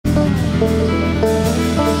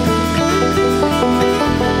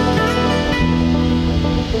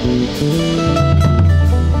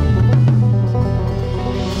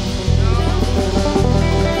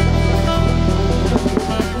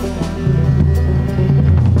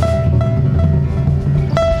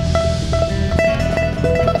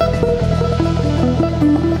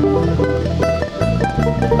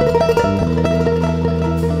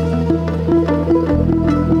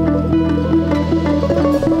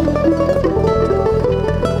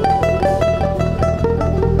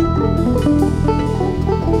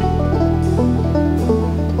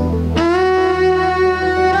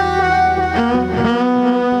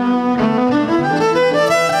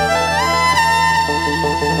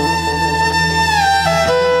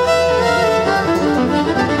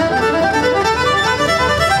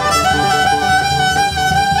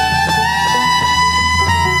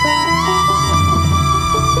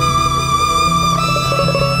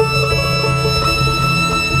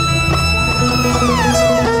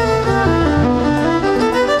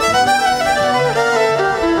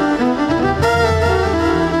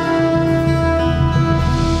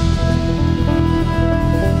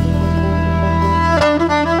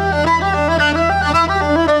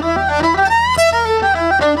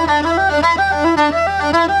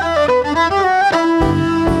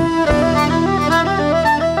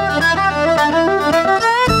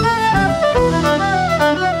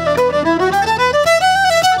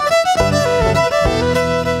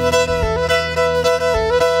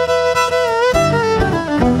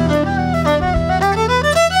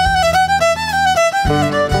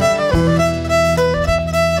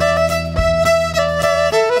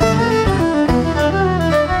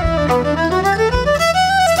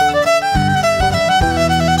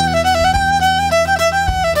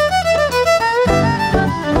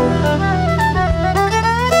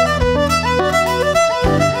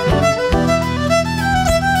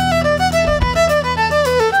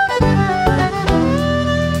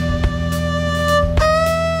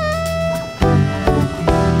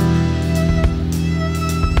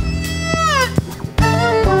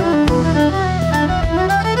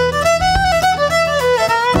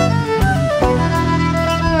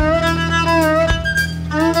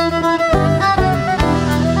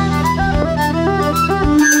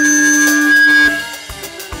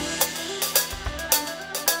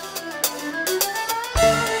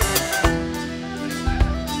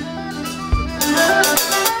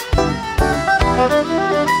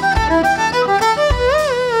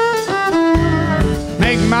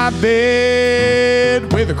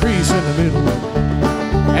bed with a crease in the middle,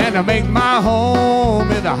 and I make my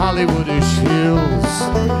home in the Hollywoodish hills.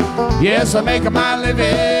 Yes, I make my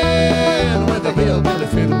living with a hillbilly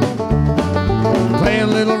fiddle,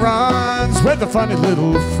 playing little runs with the funny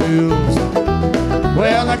little fills.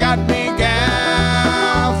 Well, I got me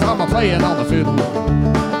gal from a playing on the fiddle,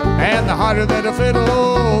 and the harder that I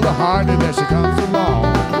fiddle, the harder that she comes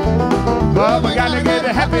along. But we gotta get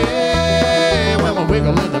happy when we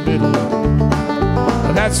wiggle in the middle.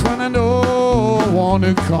 That's when I know I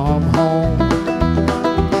wanna come home.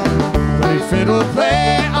 Play fiddle,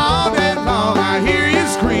 play all day long. I hear you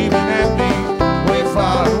screaming at me way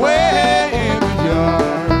far away in the yard.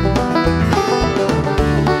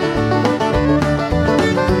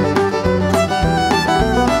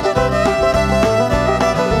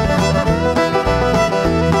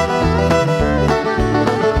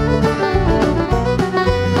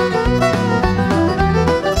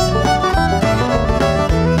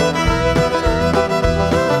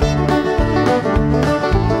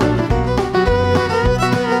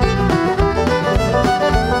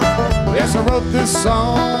 This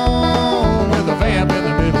song with a vamp in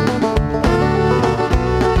the middle,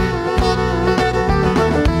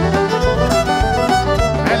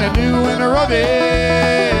 and a new and a wrote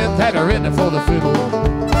it that are written for the fiddle.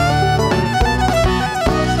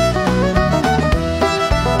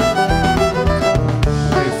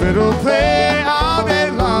 Play fiddle, play all day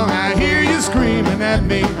long. I hear you screaming at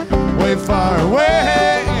me way far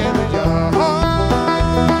away in the yard.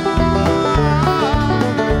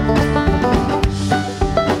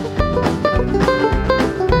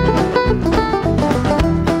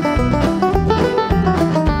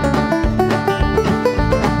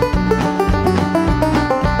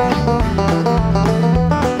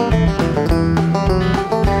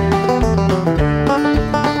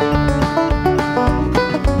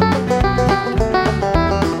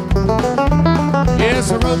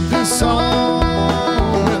 I wrote this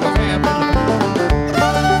song with a vamp in the middle,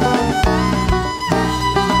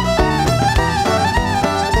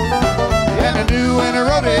 and I knew when I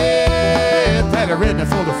wrote it that I written it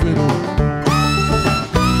for the fiddle.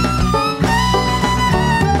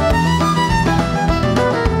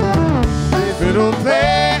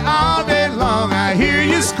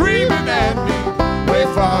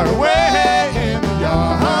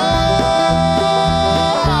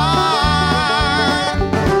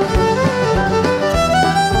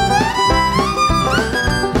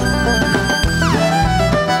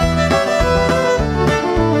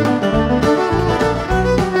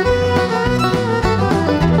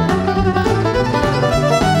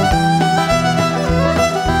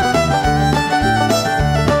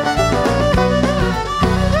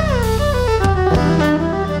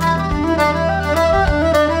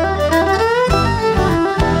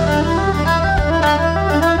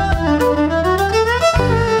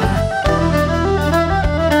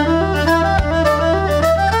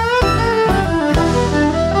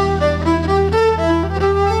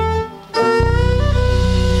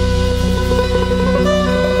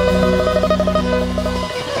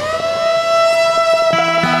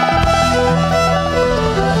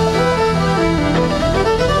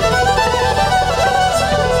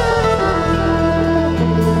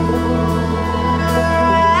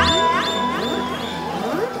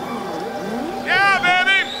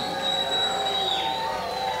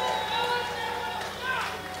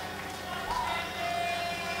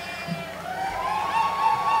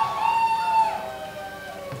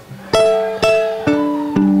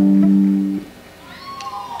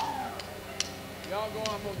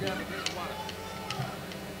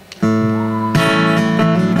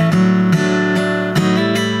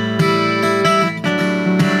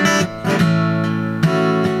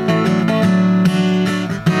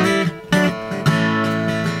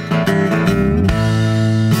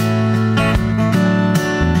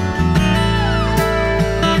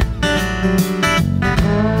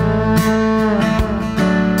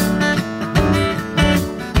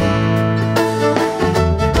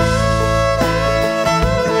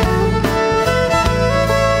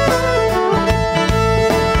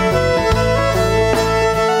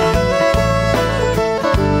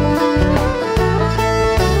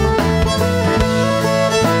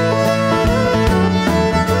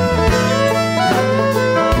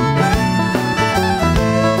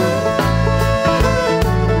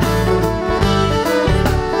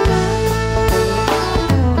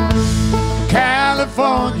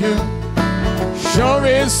 Sure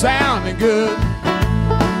is sounding good.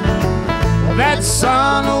 That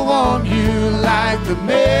sun will warm you like the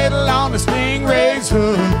metal on the stingray's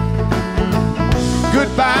hood.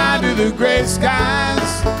 Goodbye to the gray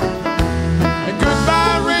skies and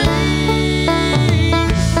goodbye rain.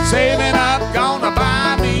 Saving up, gonna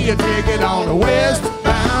buy me a ticket on a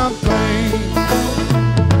westbound plane.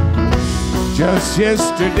 Just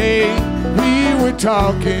yesterday we were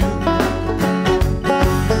talking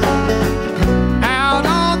out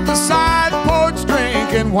on the side porch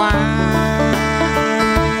drinking wine.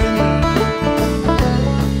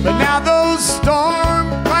 But now those storm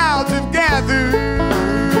clouds have gathered.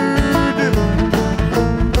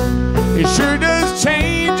 It sure does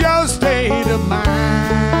change your state of mind.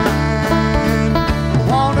 I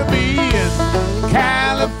wanna be in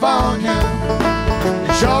California.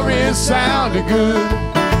 It sure is sounding good.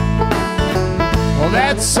 Well,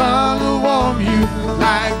 that sun will warm you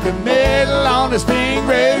like the metal on a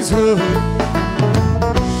stingray's hood.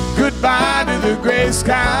 Goodbye to the gray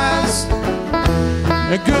skies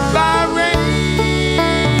and goodbye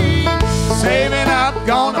rain. Saving up,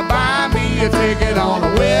 gonna buy me a ticket on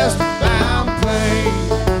a westbound plane.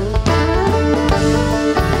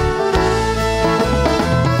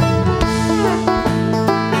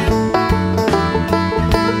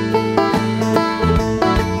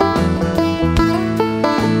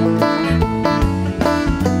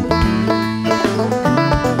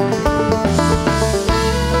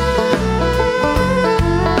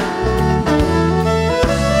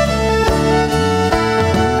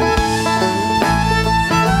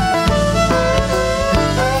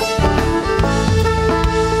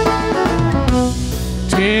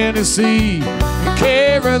 Tennessee and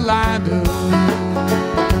Carolina,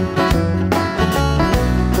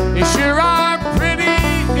 they sure are pretty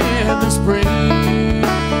in the spring.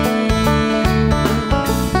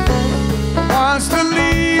 Once the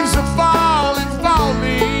leaves are falling,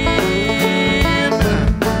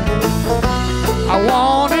 I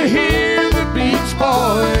want to hear the Beach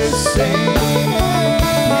Boys sing.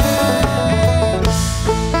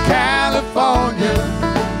 California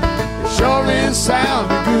sure is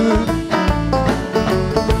sounding good.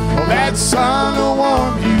 Well, that sun will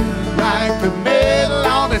warm you like the metal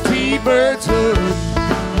on a T-bird's hood.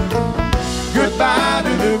 Goodbye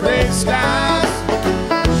to the gray skies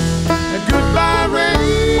and goodbye rain.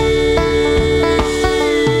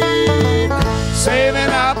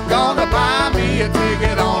 Saving up, gonna buy me a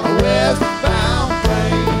ticket on a westbound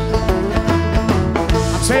plane.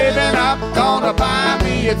 I'm saving up, gonna buy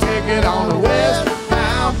me a ticket on a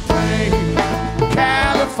westbound plane.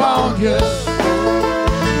 California,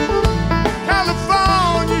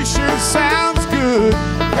 California sure sounds good.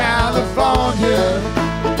 California,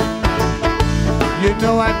 you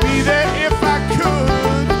know I'd be there if I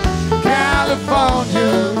could.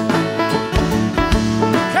 California,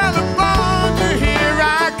 California, here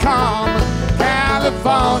I come.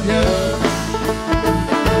 California.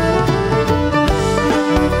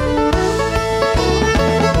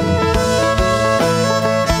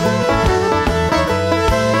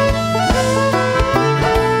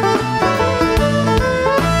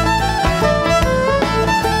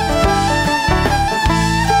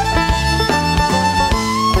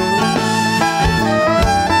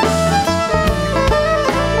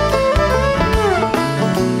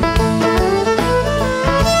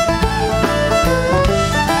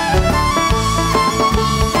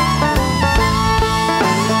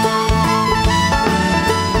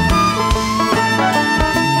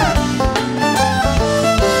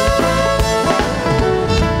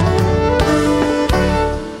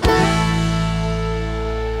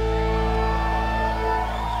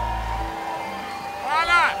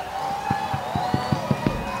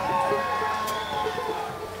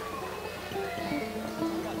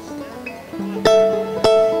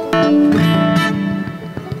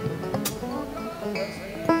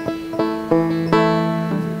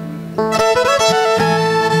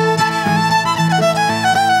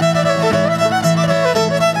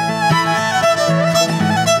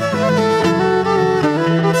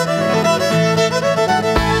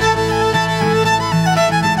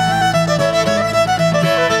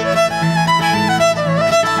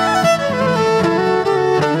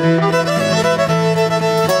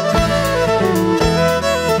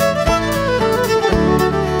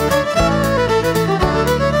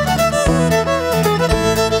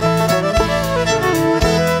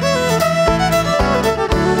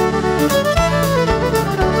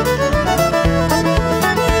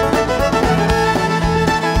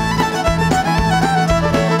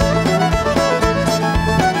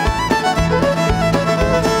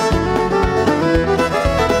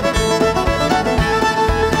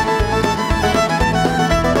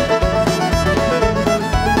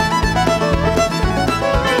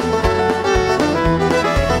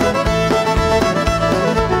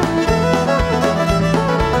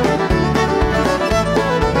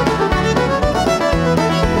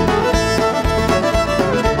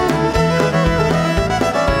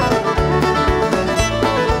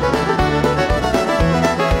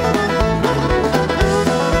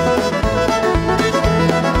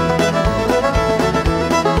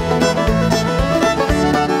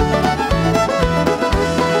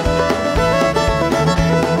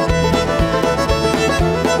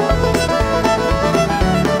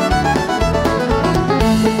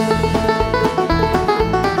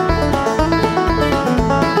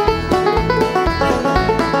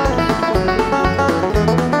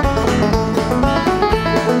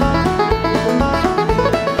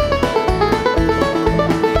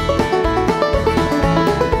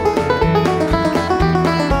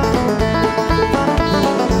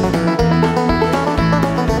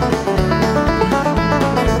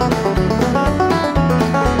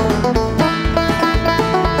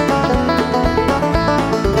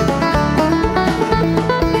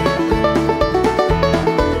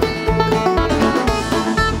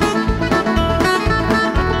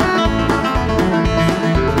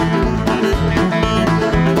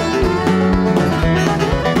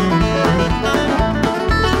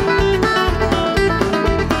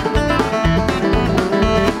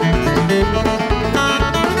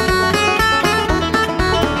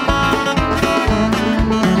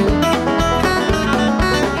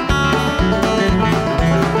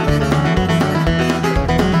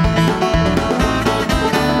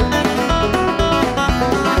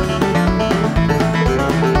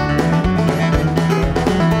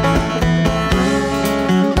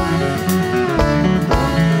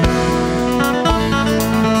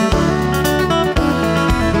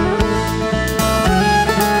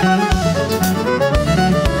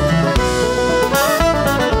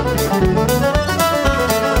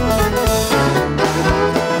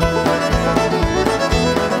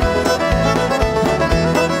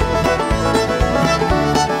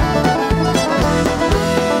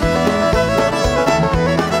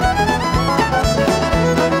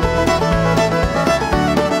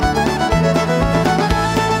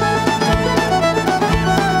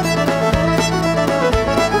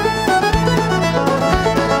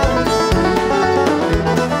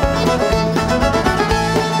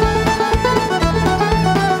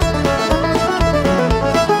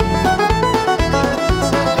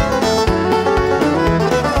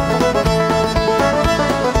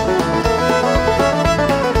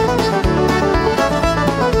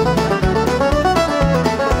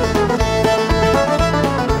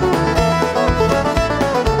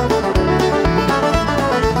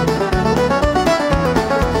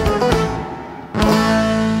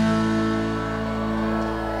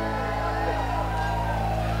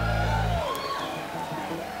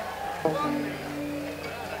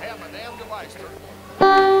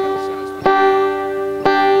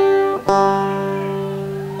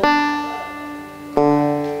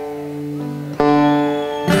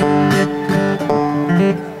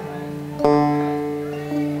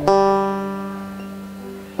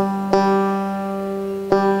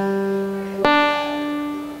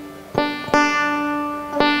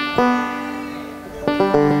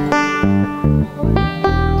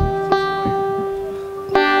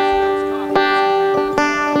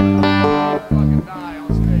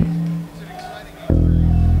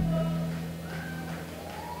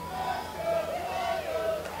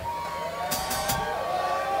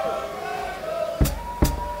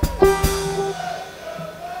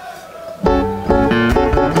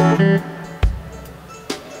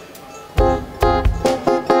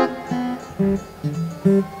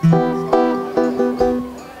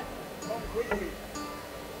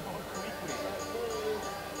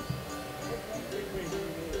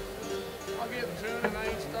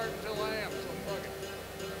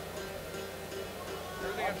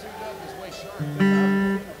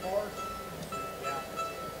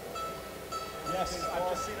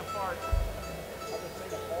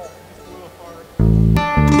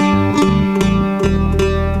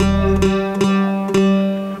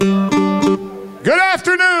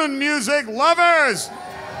 Music lovers.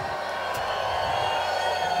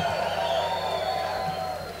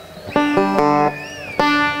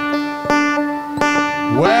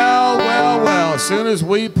 Well, as soon as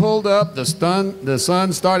we pulled up, the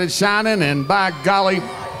sun started shining, and by golly,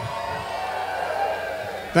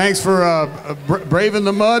 thanks for braving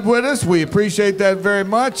the mud with us. We appreciate that very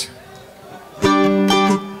much.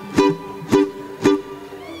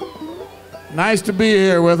 Nice to be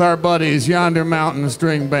here with our buddies, Yonder Mountain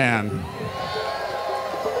String Band.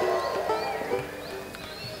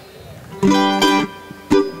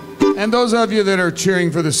 And those of you that are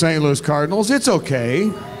cheering for the St. Louis Cardinals, it's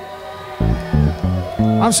okay.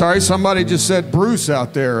 I'm sorry, somebody just said Bruce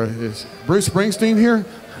out there. Is Bruce Springsteen here?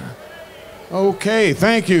 Okay,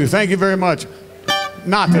 thank you very much.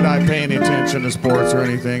 Not that I pay any attention to sports or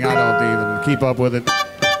anything. I don't even keep up with it.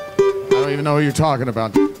 I don't even know who you're talking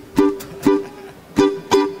about.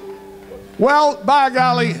 Well, by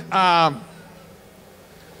golly,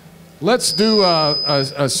 let's do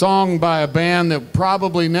a song by a band that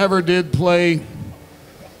probably never did play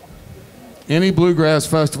any bluegrass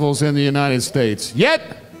festivals in the United States. Yet,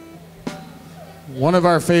 one of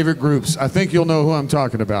our favorite groups. I think you'll know who I'm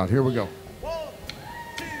talking about. Here we go.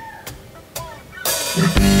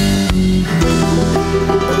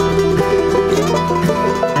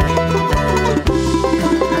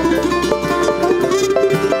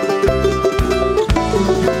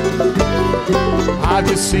 I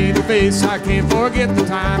just see the face, I can't forget the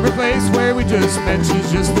time or place where we just met.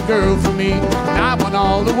 She's just the girl for me, and I want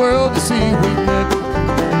all the world to see we met.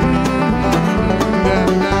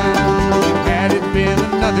 Had it been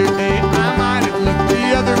another day, I might have looked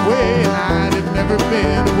the other way, and I'd have never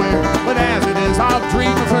been aware. But as it is, I'll dream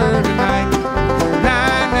of her tonight.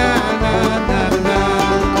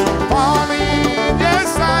 Falling,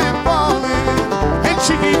 yes I am falling, and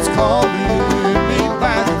she keeps calling me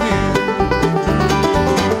back again.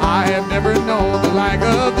 I have never known the like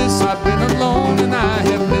of this. I've been alone and I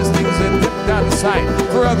have missed things that dipped out of sight.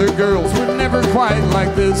 For other girls were never quite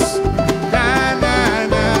like this.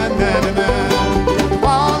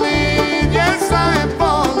 Falling, yes I am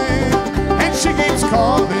falling, and she keeps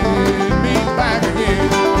calling me back again.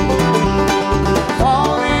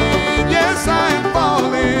 Falling, yes I am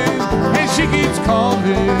falling, and she keeps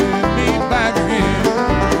calling me back again.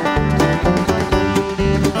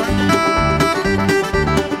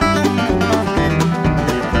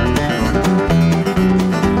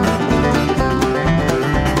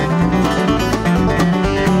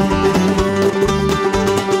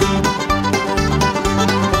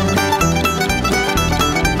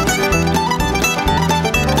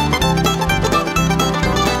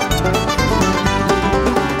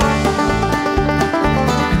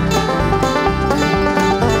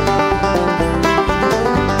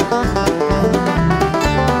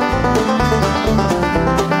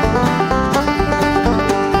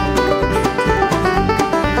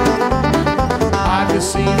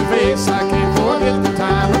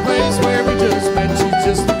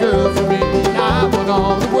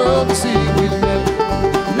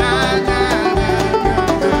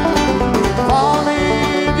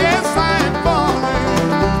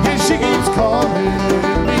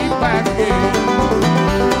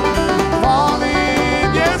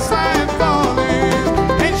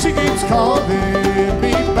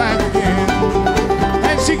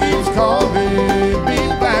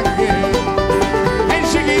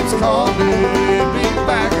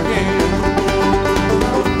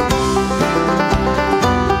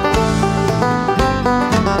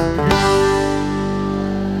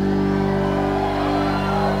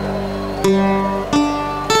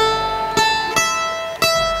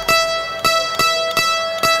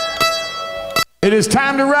 It is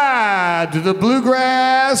time to ride to the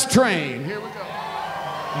bluegrass train. Here we go.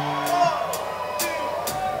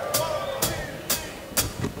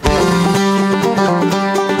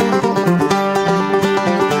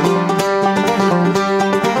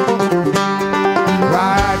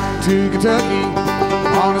 Ride to Kentucky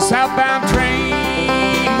on a southbound train.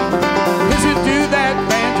 Listen to that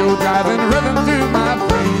banjo driving rhythm through my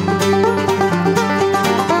brain.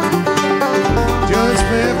 Just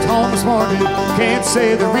left home this morning. can't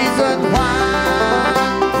say the reason why.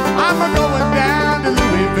 I'm a-going down to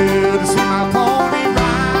Louisville to see my pony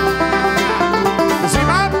ride, to see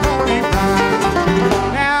my pony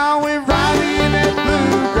ride. Now we're riding that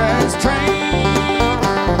bluegrass train,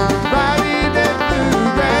 riding that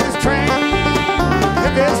bluegrass train.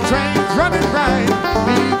 If this train's running right,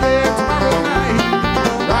 be there tomorrow night,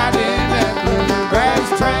 riding that bluegrass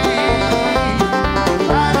train,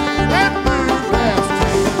 riding that bluegrass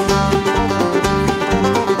train.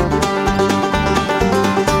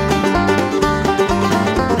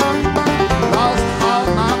 Lost all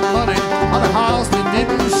my money on a house that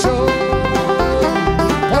didn't show.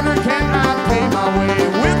 Wonder can I pay my way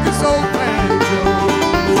with this old banjo?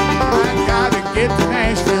 I gotta get to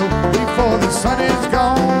Nashville before the sun is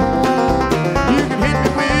gone. You can hit me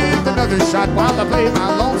with another shot while I play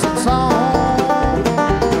my lonesome song,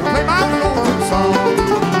 play my lonesome song.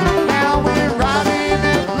 Now we're riding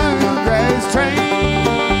that bluegrass train,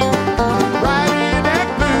 riding that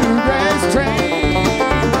bluegrass train.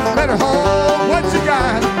 Better hold what you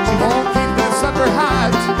got, she won't keep that sucker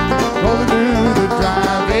hot, rolling through the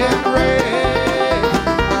driving rain,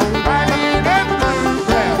 riding that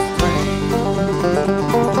bluegrass train.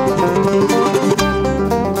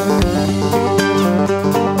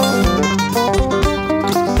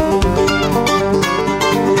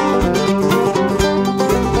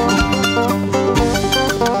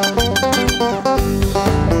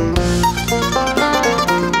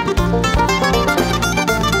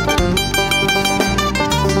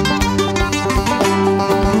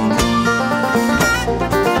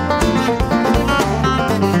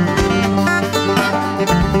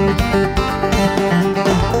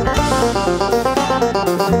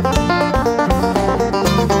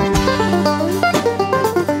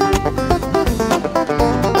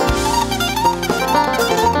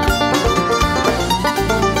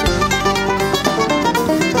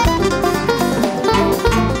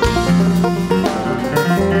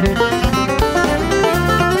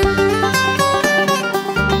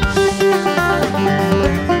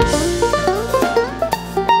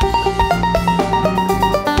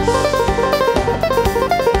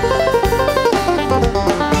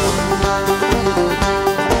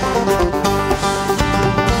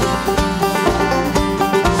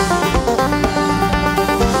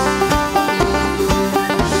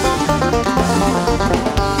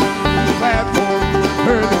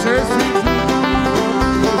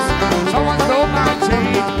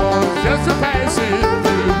 Just a passing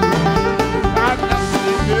through. I've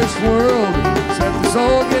nothing in this world except this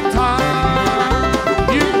old guitar.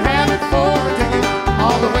 You can have it for a ticket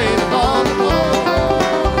all the way to Baltimore,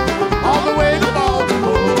 all the way to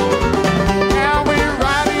Baltimore. Now we're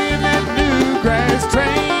riding that bluegrass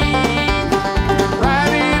train,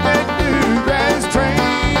 riding that bluegrass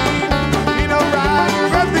train. Ain't no rider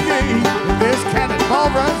at the gate if this cannonball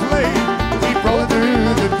runs late. Keep rolling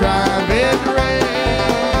through the driving rain.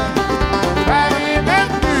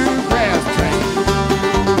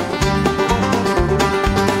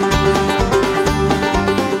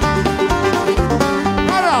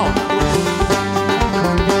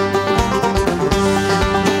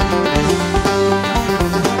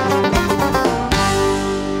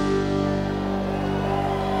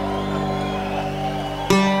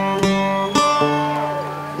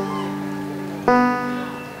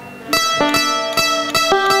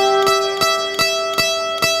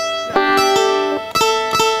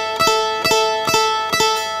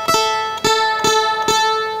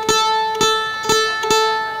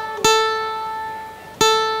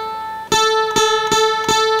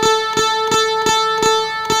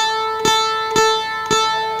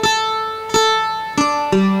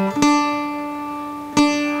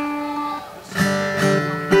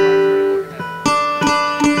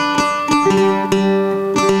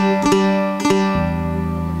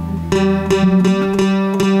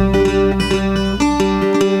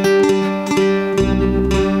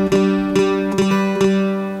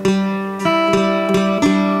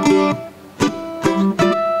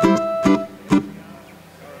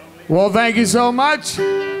 Well, thank you so much.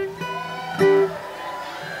 I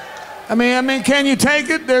mean, can you take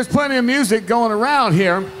it? There's plenty of music going around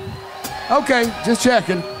here. Okay, just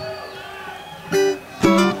checking.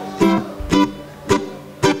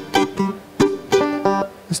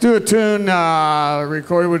 Let's do a tune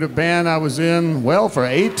recorded with a band I was in, well, for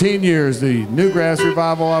 18 years. The Newgrass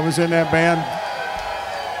Revival, I was in that band.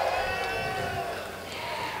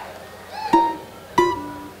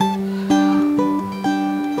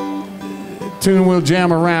 Tune, we'll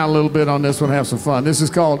jam around a little bit on this one, have some fun. This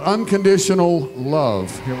is called Unconditional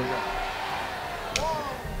Love. Here we go.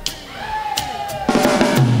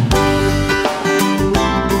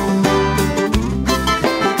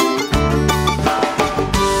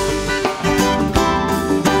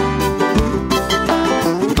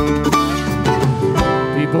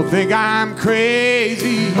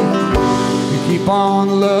 crazy to keep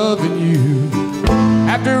on loving you.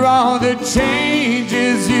 After all the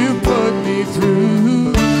changes you put me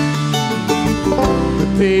through,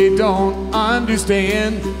 but they don't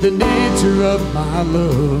understand the nature of my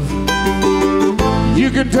love. You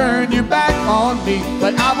can turn your back on me,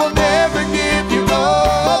 but I will never give you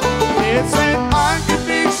up. It's an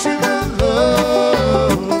unconditional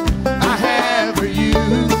love I have for you,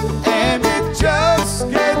 and it just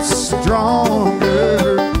gets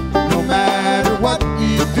stronger no matter what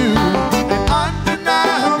you do. An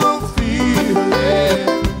undeniable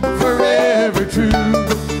feeling, forever true.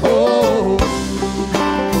 Oh,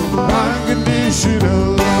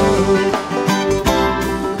 unconditional love.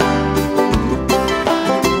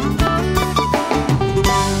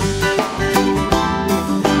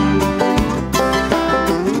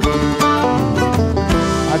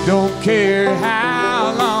 I don't care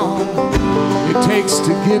how long it takes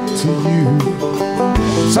to get to you.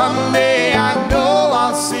 Someday I know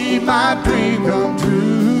I'll see my dream come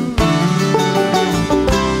true.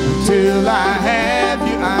 Until I have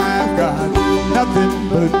you, I've got nothing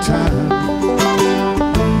but time.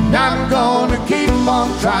 I'm gonna keep on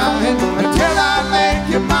trying until I make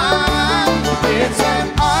you mine. It's an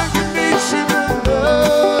unconditional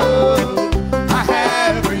love I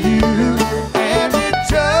have for you, and it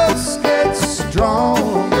just gets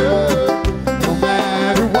stronger no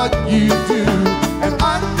matter what you do. An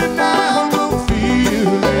undeniable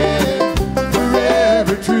feeling,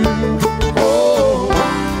 forever true. Oh,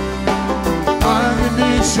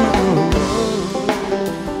 unconditional love.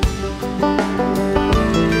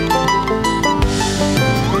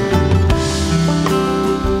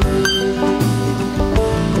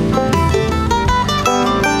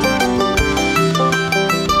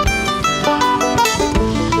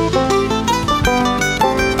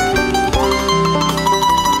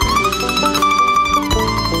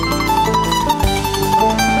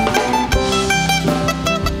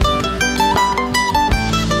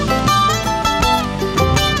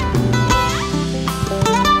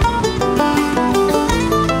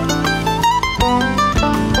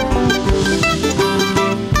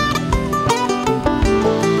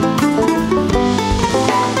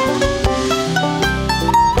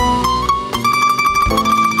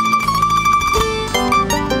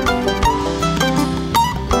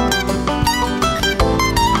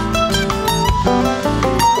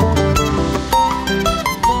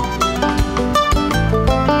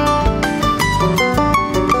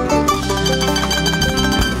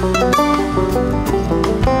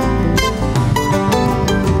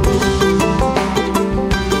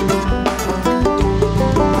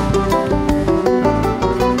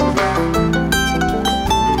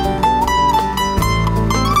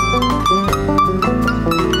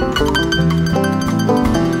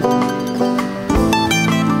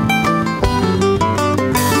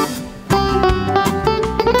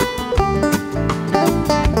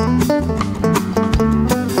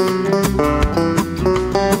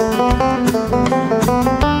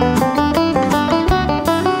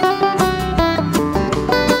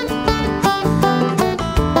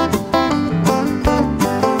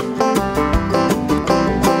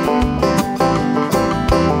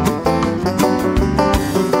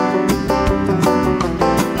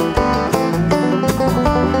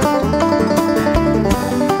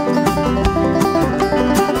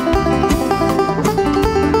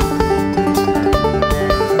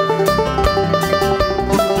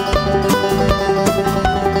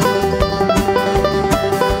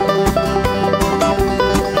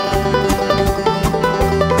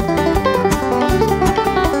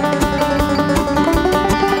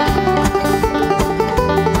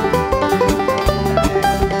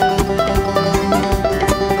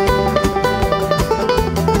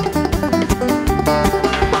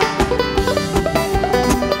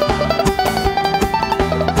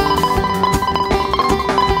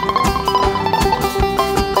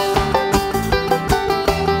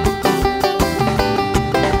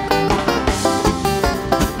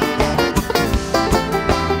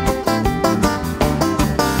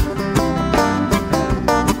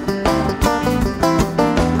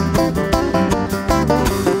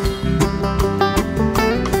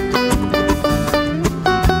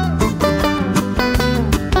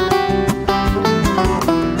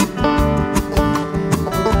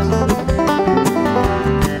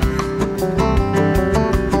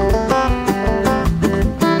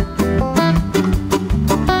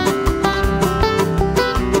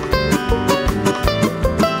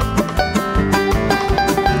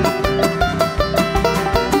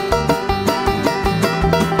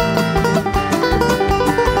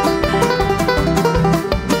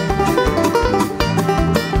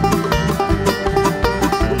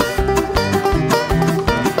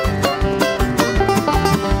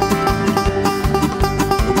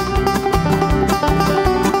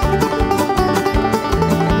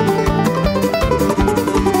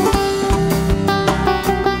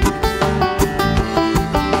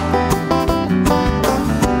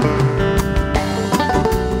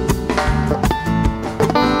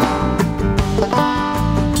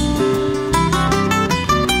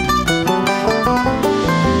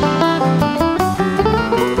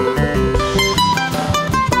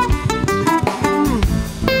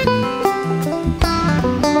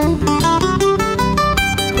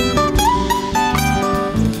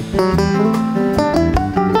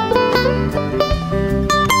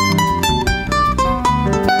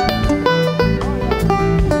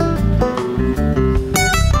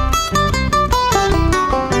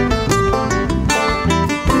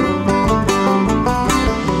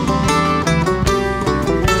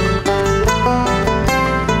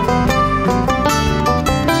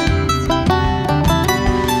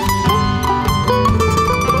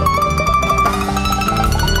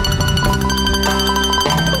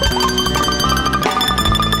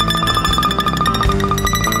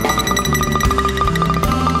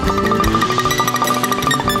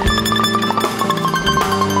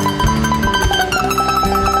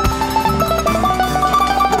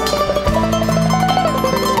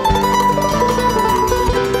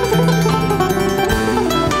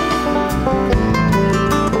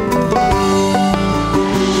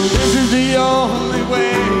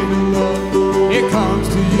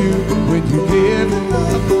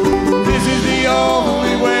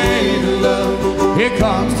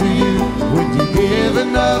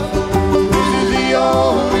 enough. This is the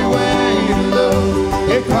only way to love.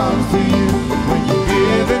 It comes to you when you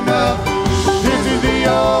give enough. This is the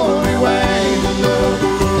only way to love.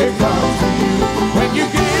 It comes to you when you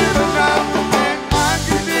give enough. And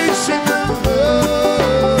unconditional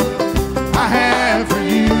love I have for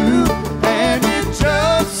you, and it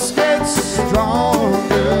just gets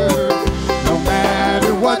stronger no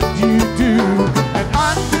matter what you do. An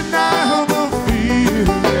undeniable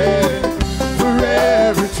feeling,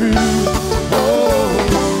 forever true. Oh,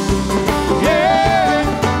 yeah,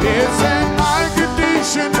 it's an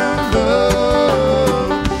unconditional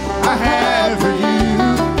love I have for you,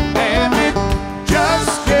 and it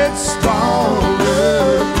just gets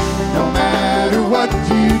stronger no matter what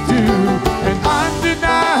you do. An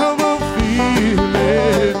undeniable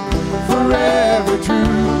feeling, forever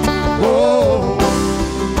true. Oh,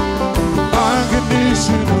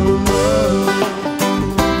 unconditional love.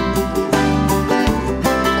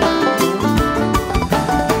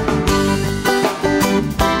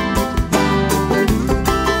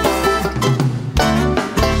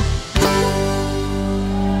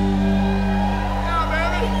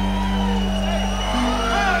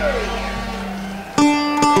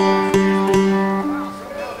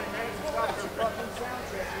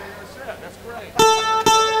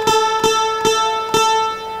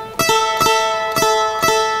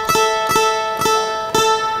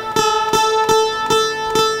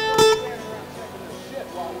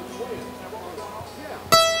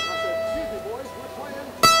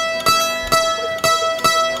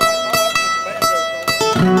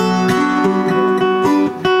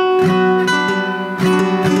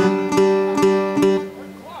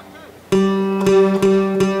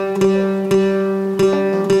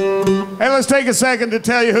 Let's take a second to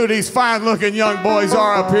tell you who these fine-looking young boys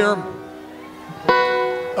are up here,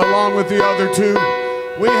 along with the other two.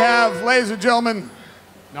 We have, ladies and gentlemen,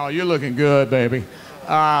 no, you're looking good, baby.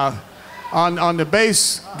 On the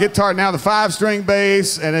bass guitar, now the 5-string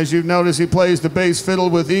bass, and as you've noticed, he plays the bass fiddle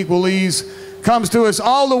with equal ease. Comes to us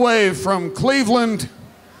all the way from Cleveland,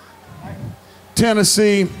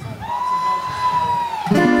 Tennessee.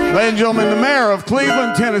 Ladies and gentlemen, the mayor of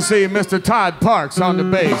Cleveland, Tennessee, Mr. Todd Parks on the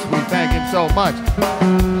bass. We thank him so much.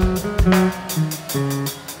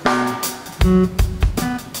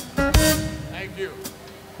 Thank you.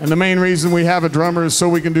 And the main reason we have a drummer is so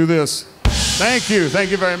we can do this. Thank you.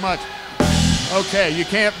 Thank you very much. Okay,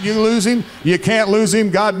 you lose him. You can't lose him.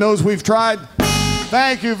 God knows we've tried.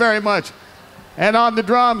 Thank you very much. And on the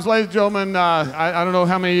drums, ladies and gentlemen, I don't know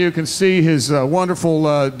how many of you can see his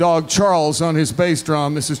wonderful dog Charles on his bass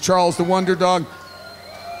drum. This is Charles the Wonder Dog.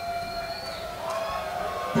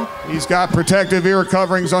 He's got protective ear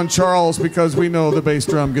coverings on Charles because we know the bass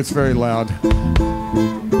drum gets very loud.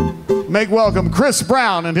 Make welcome Chris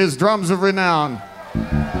Brown and his drums of renown.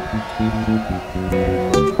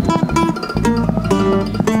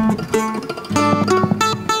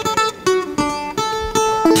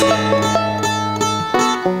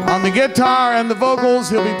 On the guitar and the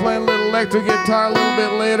vocals, he'll be playing a little electric guitar a little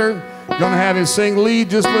bit later. Gonna have him sing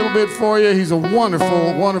lead just a little bit for you. He's a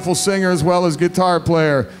wonderful, wonderful singer as well as guitar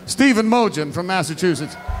player. Stephen Mougin from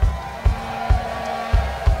Massachusetts.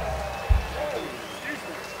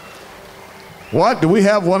 What? Do we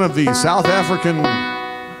have one of the South African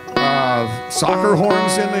soccer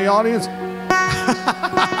horns in the audience?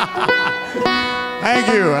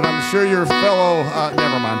 Thank you, and I'm sure your fellow,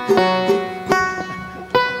 never mind.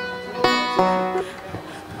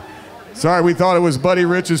 Sorry, we thought it was Buddy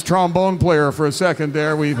Rich's trombone player for a second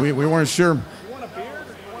there. We weren't sure. You want a beer?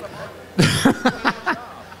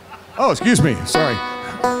 Oh, excuse me. Sorry.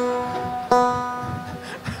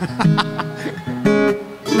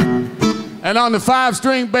 And on the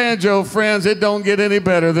 5-string banjo, friends, it don't get any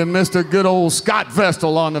better than Mr. Good old Scott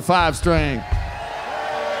Vestal on the 5-string.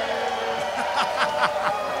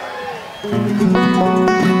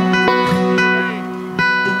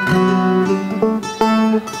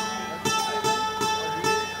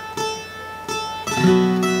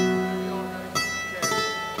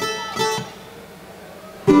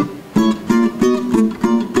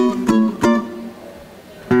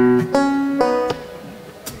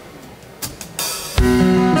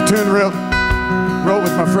 Wrote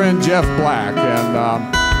with my friend Jeff Black,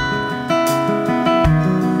 and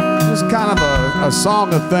just kind of a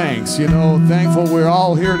song of thanks, you know, thankful we're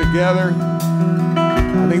all here together.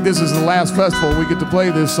 I think this is the last festival we get to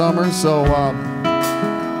play this summer, so I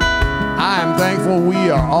am thankful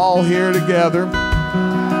we are all here together.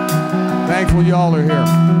 Thankful y'all are here.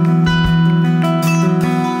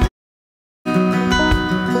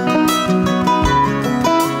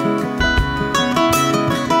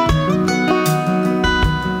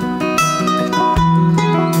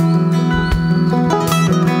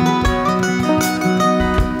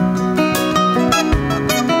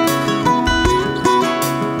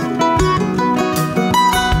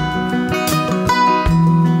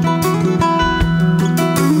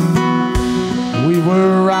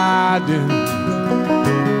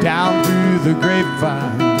 the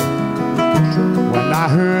grapevine when I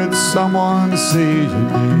heard someone say your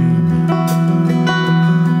name.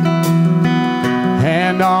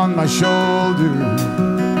 Hand on my shoulder,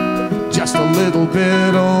 just a little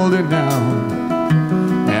bit older now,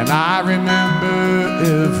 and I remember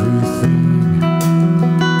everything.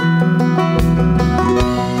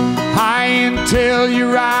 High until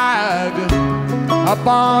you ride up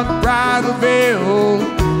on Bridal Veil,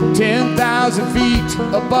 10,000 feet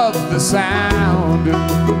above the sound.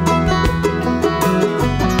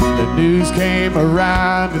 The news came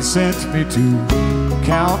around and sent me to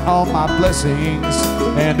count all my blessings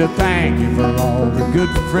and to thank you for all the good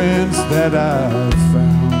friends that I've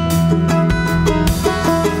found.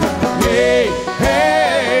 Hey,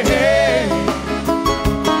 hey, hey,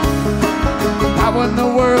 how in the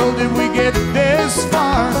world did we get this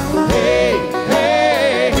far? Hey,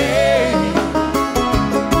 hey, hey,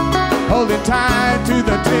 holding tight to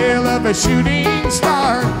the tail of a shooting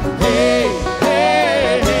star. Hey,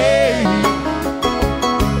 hey, hey,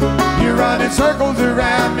 you're running circles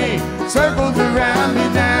around me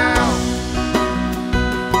now.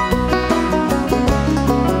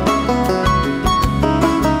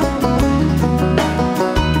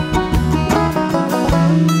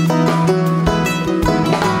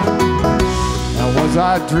 Now was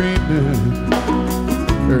I dreaming,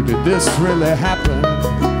 or did this really happen?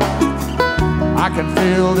 I can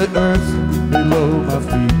feel the earth below my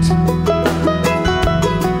feet.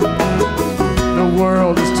 The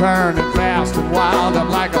world is turning fast and wild. I'm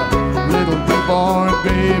like a little newborn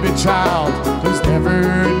baby child who's never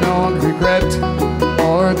known regret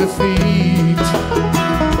or defeat.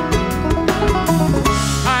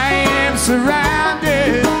 I am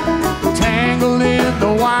surrounded, tangled in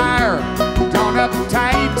the wire, drawn up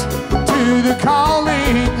tight to the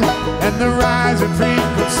calling and the rising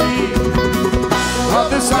frequency of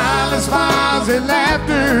the silent smiles and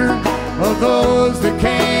laughter of those that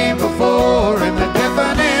came before, and the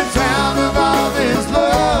deafening sound of all this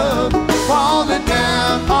love falling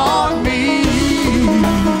down on me.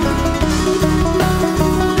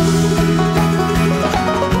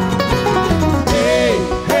 Hey,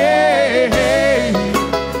 hey, hey,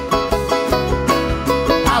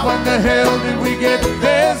 how in the hell did we get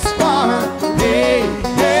this far? Hey,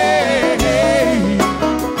 hey, hey,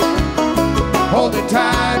 holding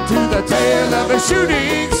tight to the tail of a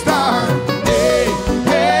shooting star. Hey,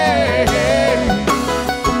 hey, hey,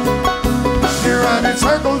 you're running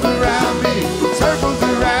circles around me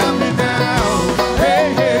now.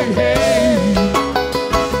 Hey, hey, hey,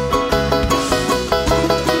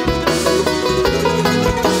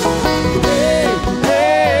 hey,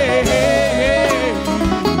 hey, hey,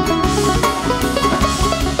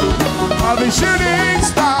 of a shooting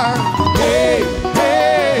star. Hey,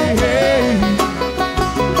 hey, hey,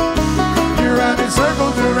 you're running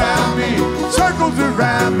circles around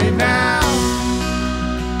me now.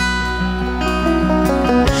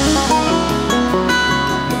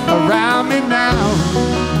 Around me now,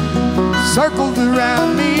 circles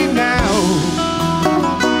around me now.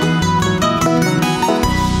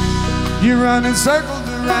 You're running circles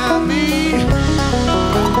around me.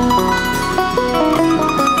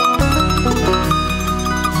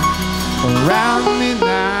 Around me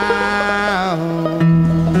now.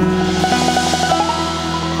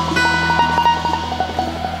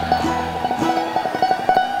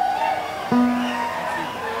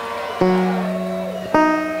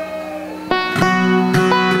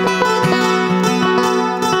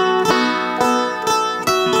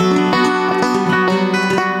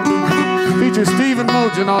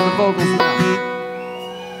 Mougin on the vocals now.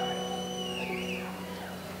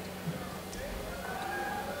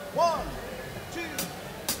 One, two,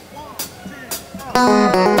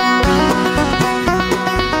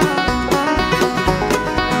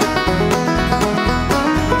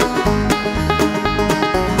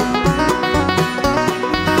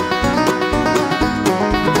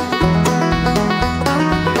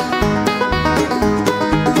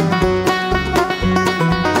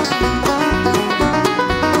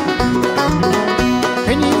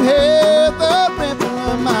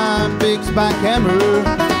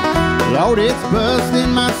 Lord, it's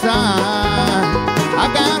busting my side. I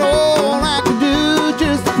got all I can do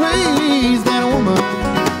just to please that woman.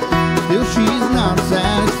 Still, she's not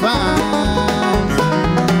satisfied.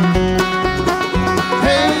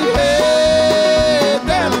 Hey, hey,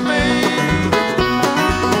 darling man,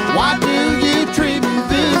 why do you treat me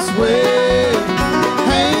this way?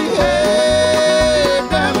 Hey, hey,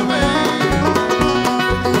 darling man,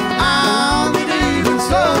 I'll be leaving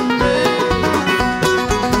someday.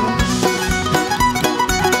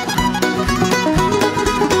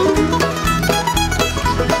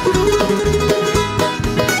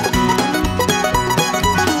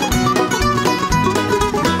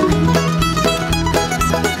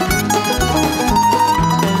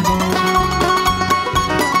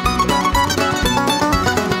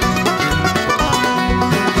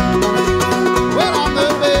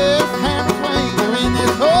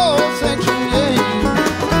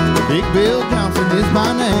 Big Bill Johnson is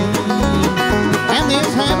my name. And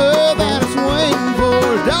this hammer that I swing for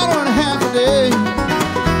 $1.50 a day,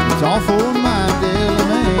 it's all for my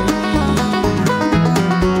Delamain.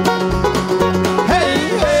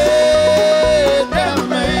 Hey, hey,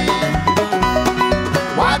 Delamain,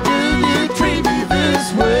 why do you treat me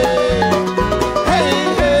this way? Hey,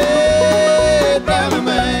 hey,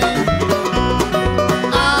 Delamain,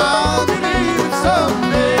 I'll believe it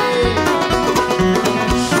someday.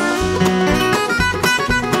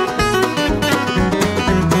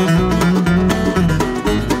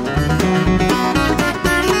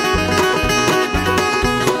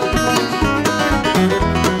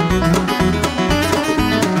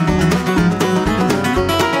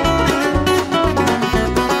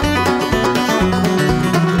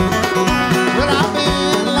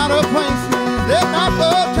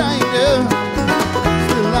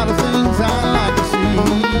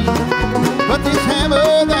 But this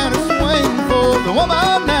hammer that I swing for the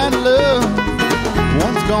woman that I love,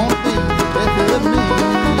 one's gonna be the death of me.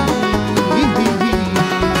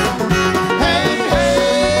 Hey,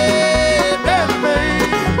 hey,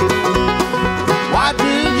 Delamain, why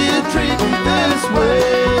do you treat me this way?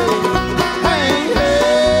 Hey,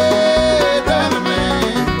 hey,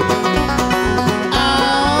 Delamain,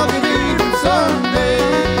 I'll get even someday.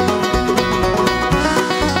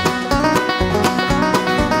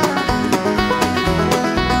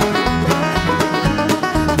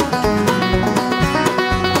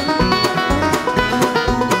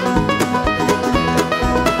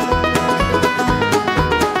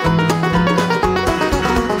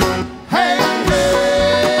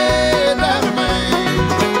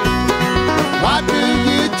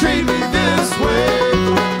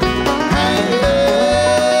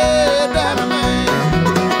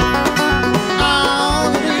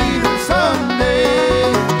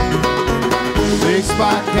 Big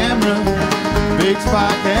spot camera.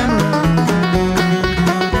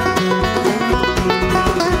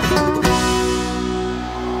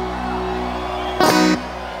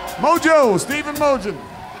 Mojo, Stephen Mougin.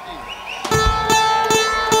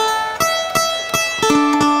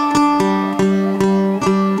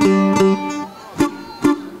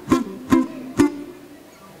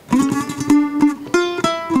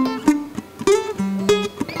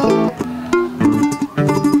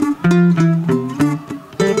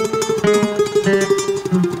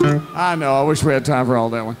 I know, I wish we had time for all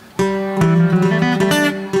that one.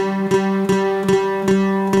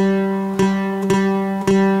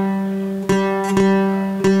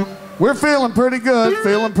 We're feeling pretty good,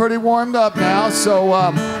 feeling pretty warmed up now,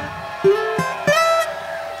 so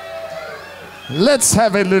let's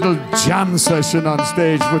have a little jam session on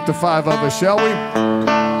stage with the five of us, shall we? I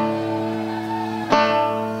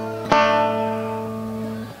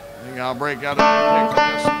think I'll break out a new pick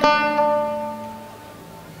on this.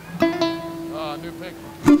 New pick.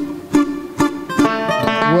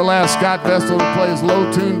 We'll ask Scott Vestal to play his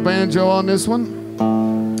low-tuned banjo on this one.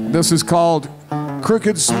 This is called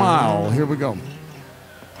Crooked Smile. Here we go.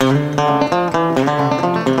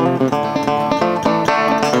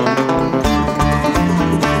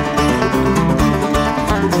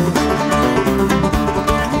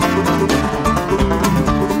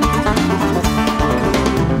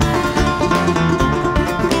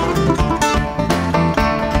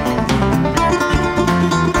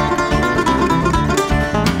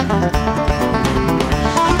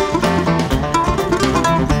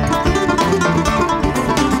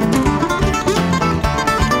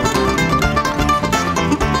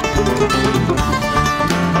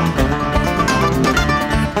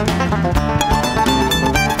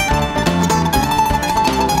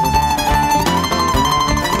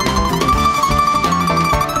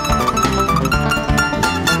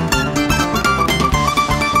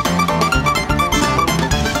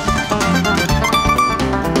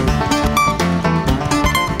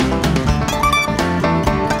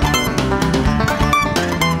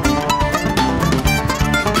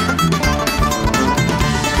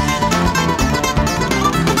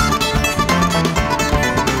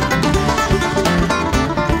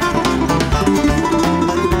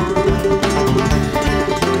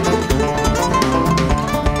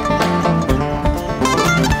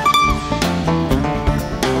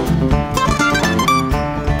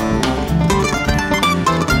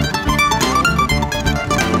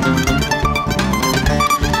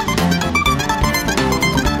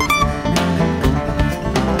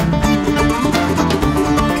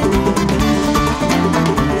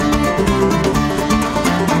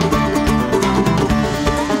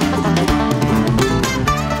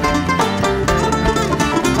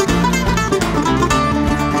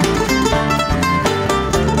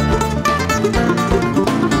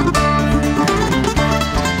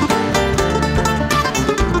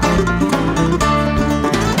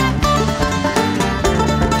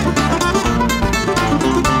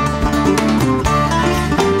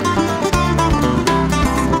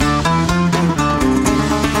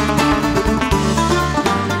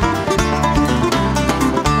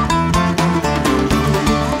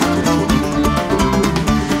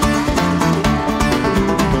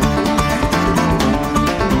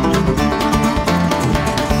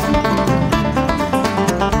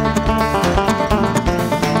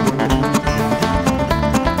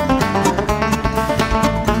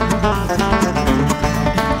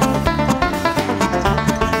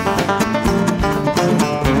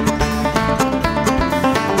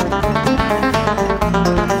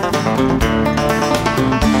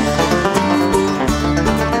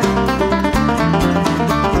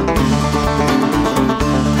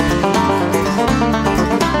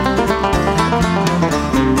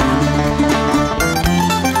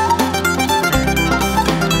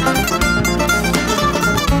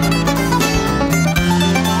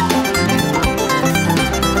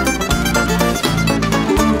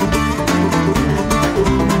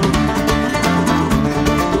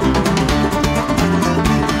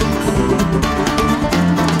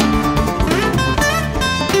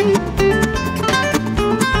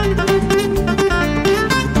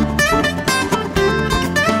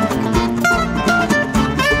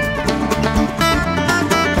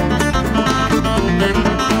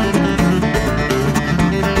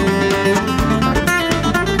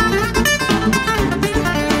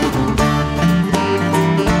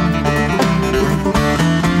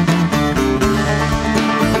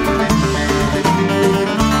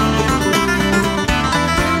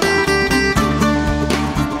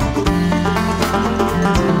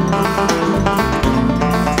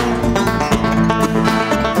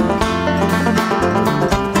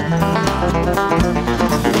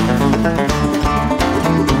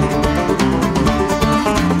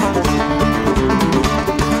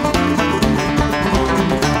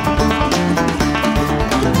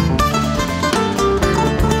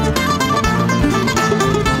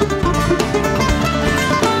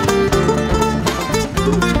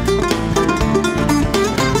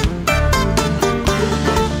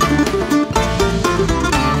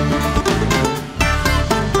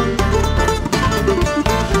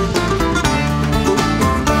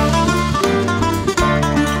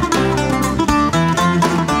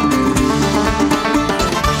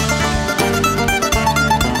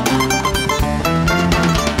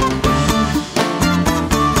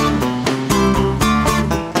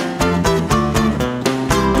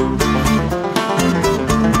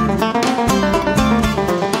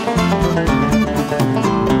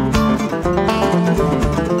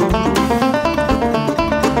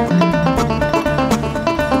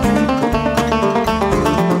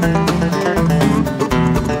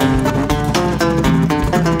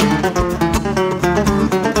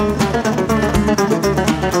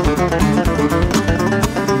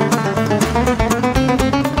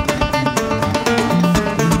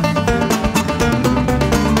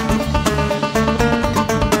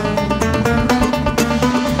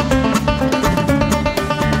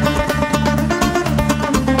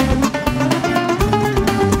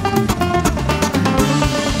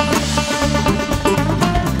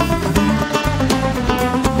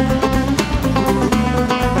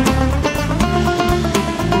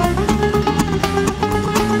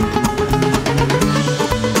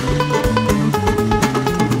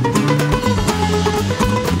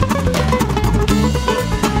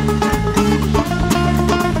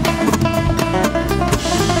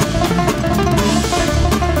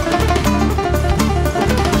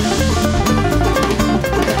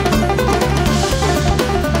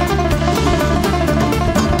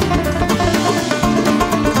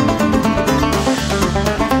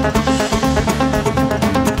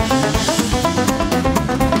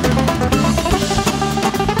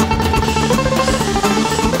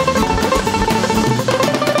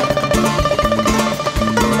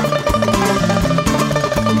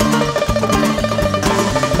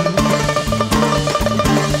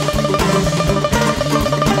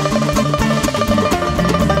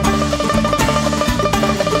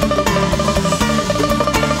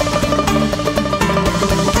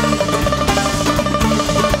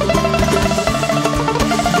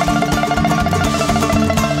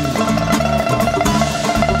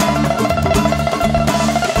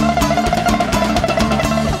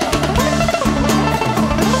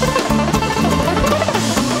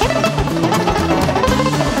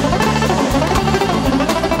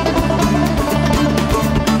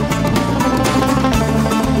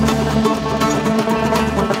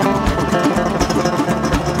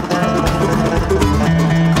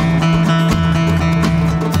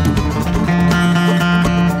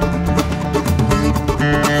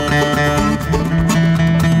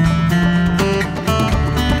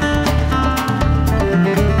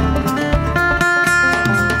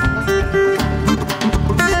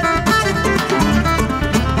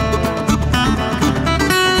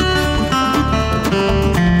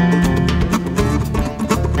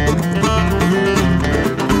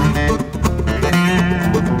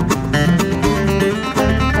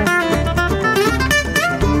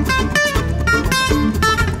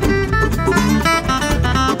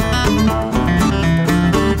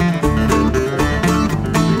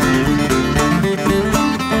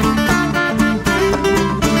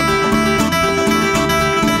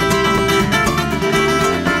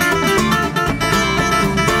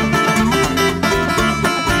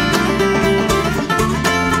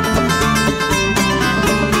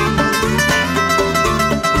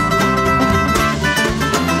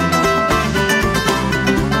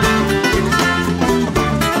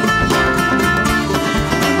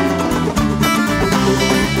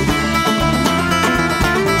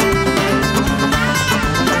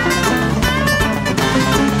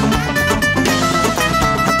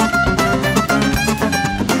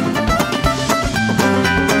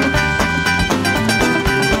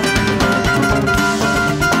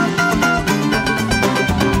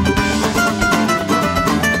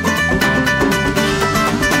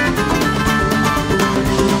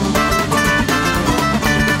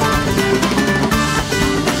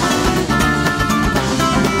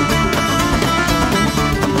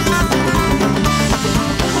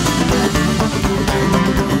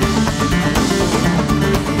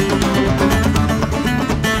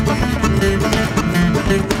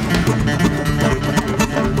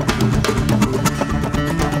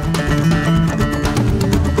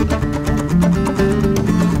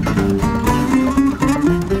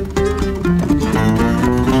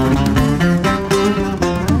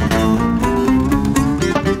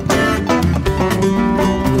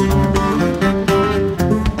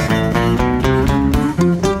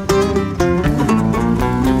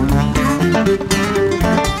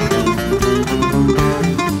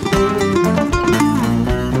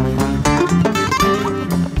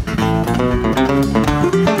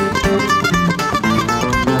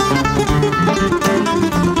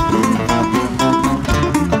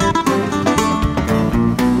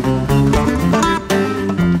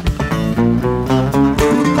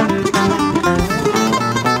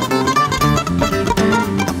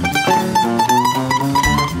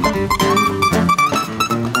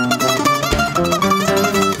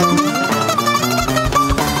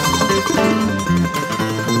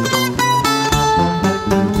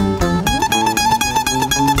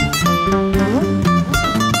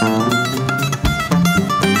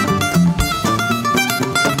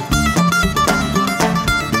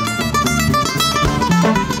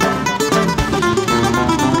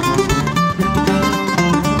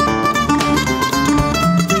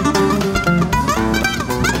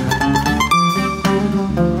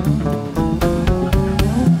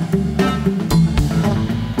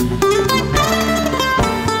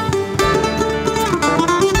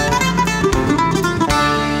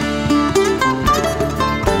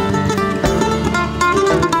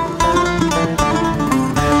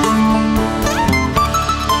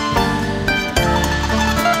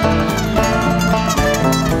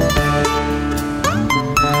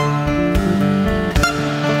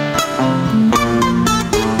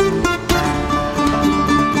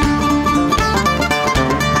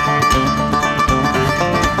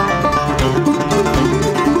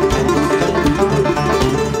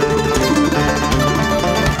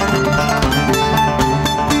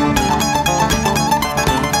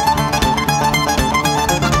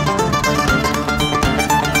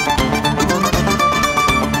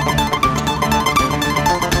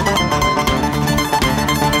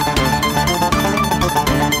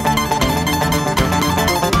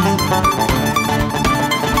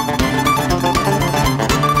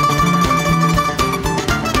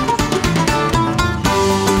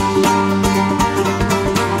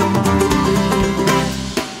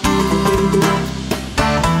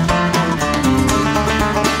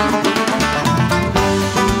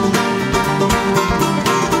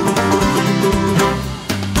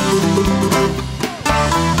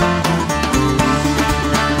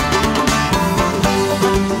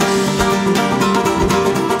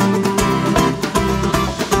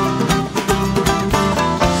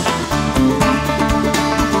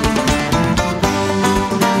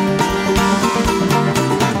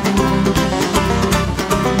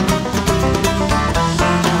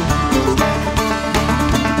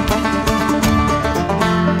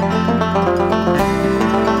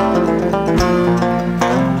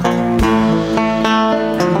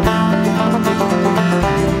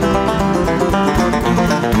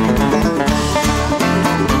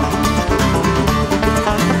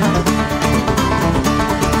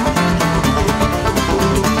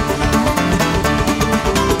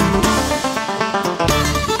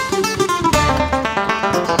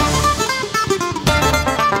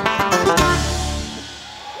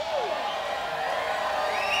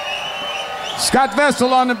 got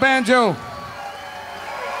Vestal on the banjo.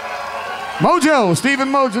 Stephen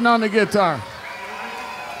Mougin on the guitar.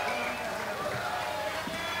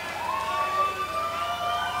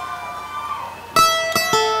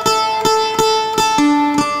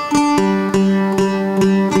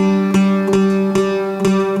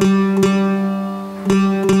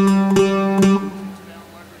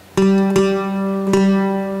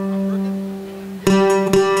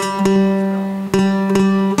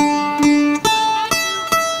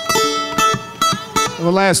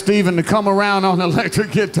 We'll ask Stephen to come around on the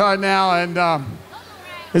electric guitar now, and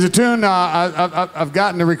there's a tune, I've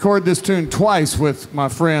gotten to record this tune twice with my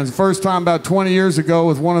friends. First time about 20 years ago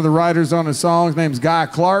with one of the writers on the song. His name's Guy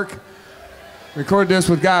Clark. Recorded this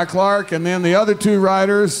with Guy Clark, and then the other two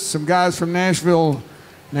writers, some guys from Nashville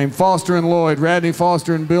named Foster and Lloyd, Radney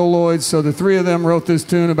Foster and Bill Lloyd. So the three of them wrote this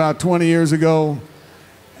tune about 20 years ago,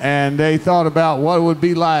 and they thought about what it would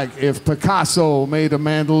be like if Picasso made a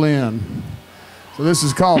mandolin. So this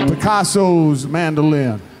is called Picasso's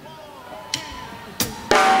Mandolin.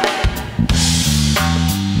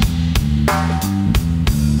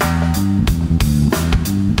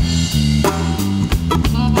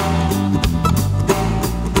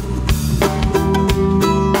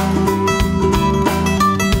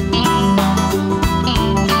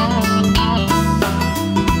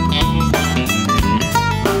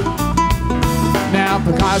 Now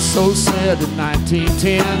Picasso said in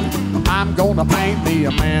 1910, I'm gonna paint me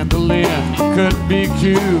a mandolin. Could be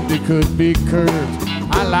cubed, it could be curved.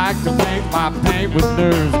 I like to paint my paint with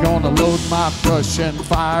nerves. Gonna load my brush and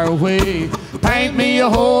fire away. Paint me a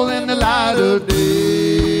hole in the light of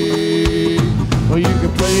day. Well, you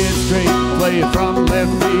can play it straight, play it from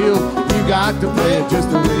left field. You got to play it just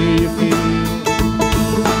the way you feel.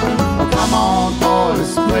 Oh, come on,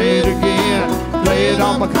 boys, play it again. Play it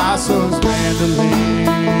on Picasso's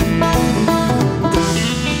mandolin.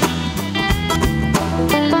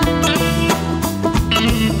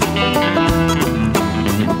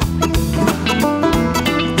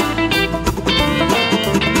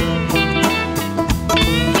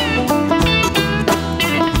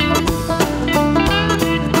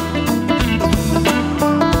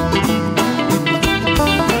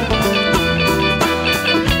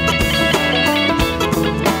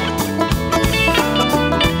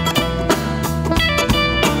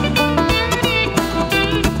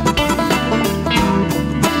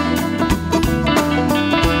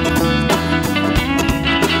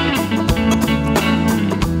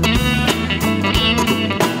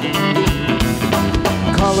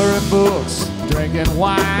 Books, drinking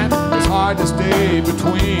wine, it's hard to stay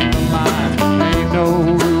between the lines. Ain't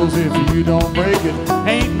no rules if you don't break it.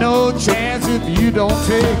 Ain't no chance if you don't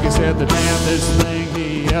take it. Said the damnedest thing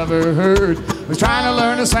he ever heard was trying to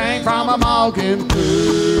learn to sing from a Mougin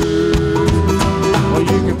curve. Well, you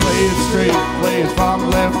can play it straight, play it from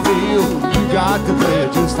left field. You got to play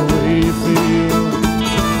it just the way you feel.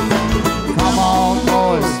 Come on,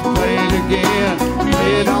 boys, play it again.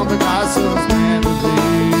 Play it on Picasso's mandolin.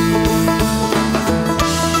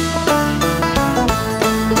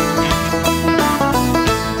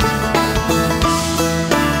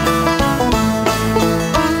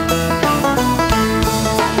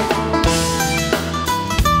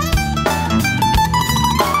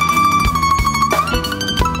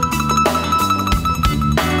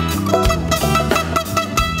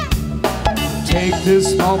 Take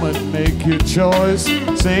this moment, make your choice.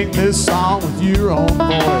 Sing this song with your own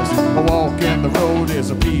voice. A walk in the road is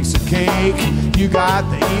a piece of cake. You got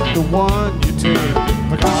to eat the one you take.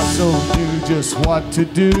 Picasso knew just what to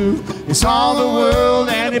do. He saw the world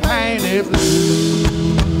and he painted blue.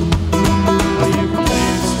 Well, you can play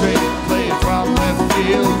it straight, play it from left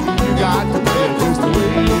field. You got to play it just the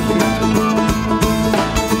way you feel.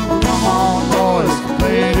 Come on, boys,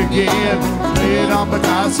 play it again. Play it on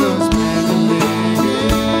Picasso's mandolin.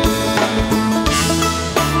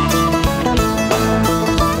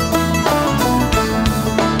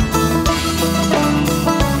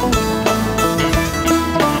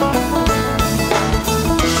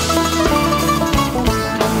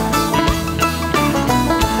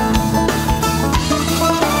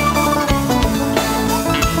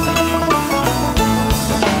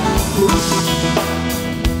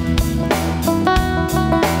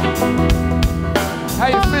 How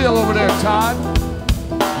you feel over there,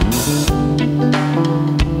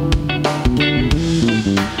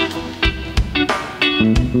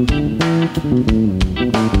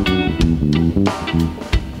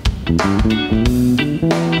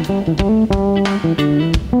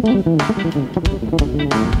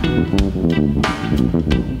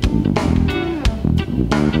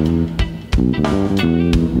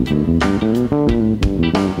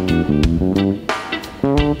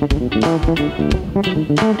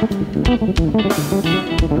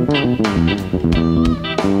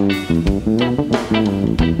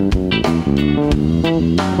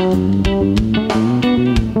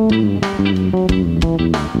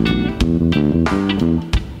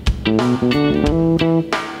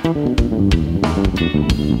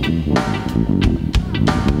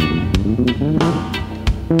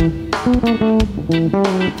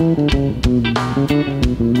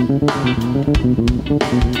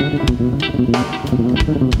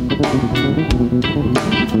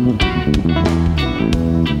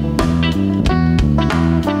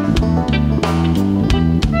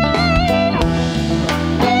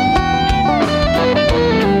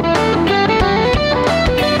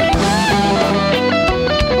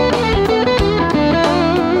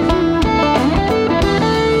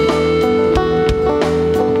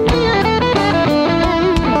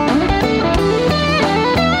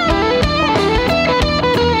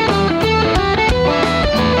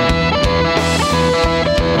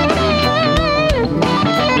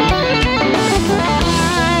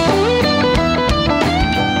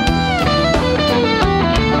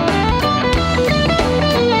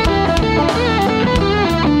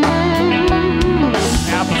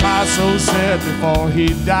 Before he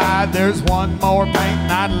died, there's one more painting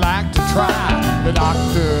I'd like to try. The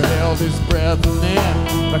doctor held his breath and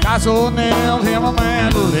then Picasso nailed him a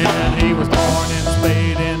mandolin. He was born in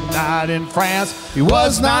Spain and died in France. He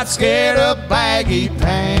was not scared of baggy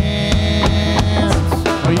pants.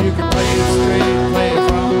 Well, you can play it straight, play it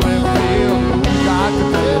from left field. You got to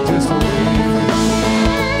play it just the way you feel.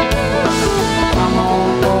 Come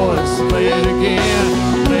on, boys, play it again.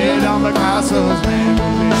 Play it on Picasso's mandolin.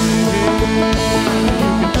 You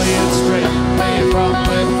can play it straight, play it from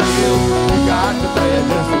left field. You got to play it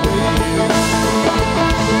just the way you feel.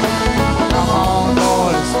 Come on,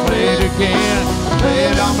 boys, play it again. Play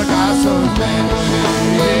it on Picasso's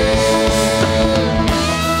mandolin.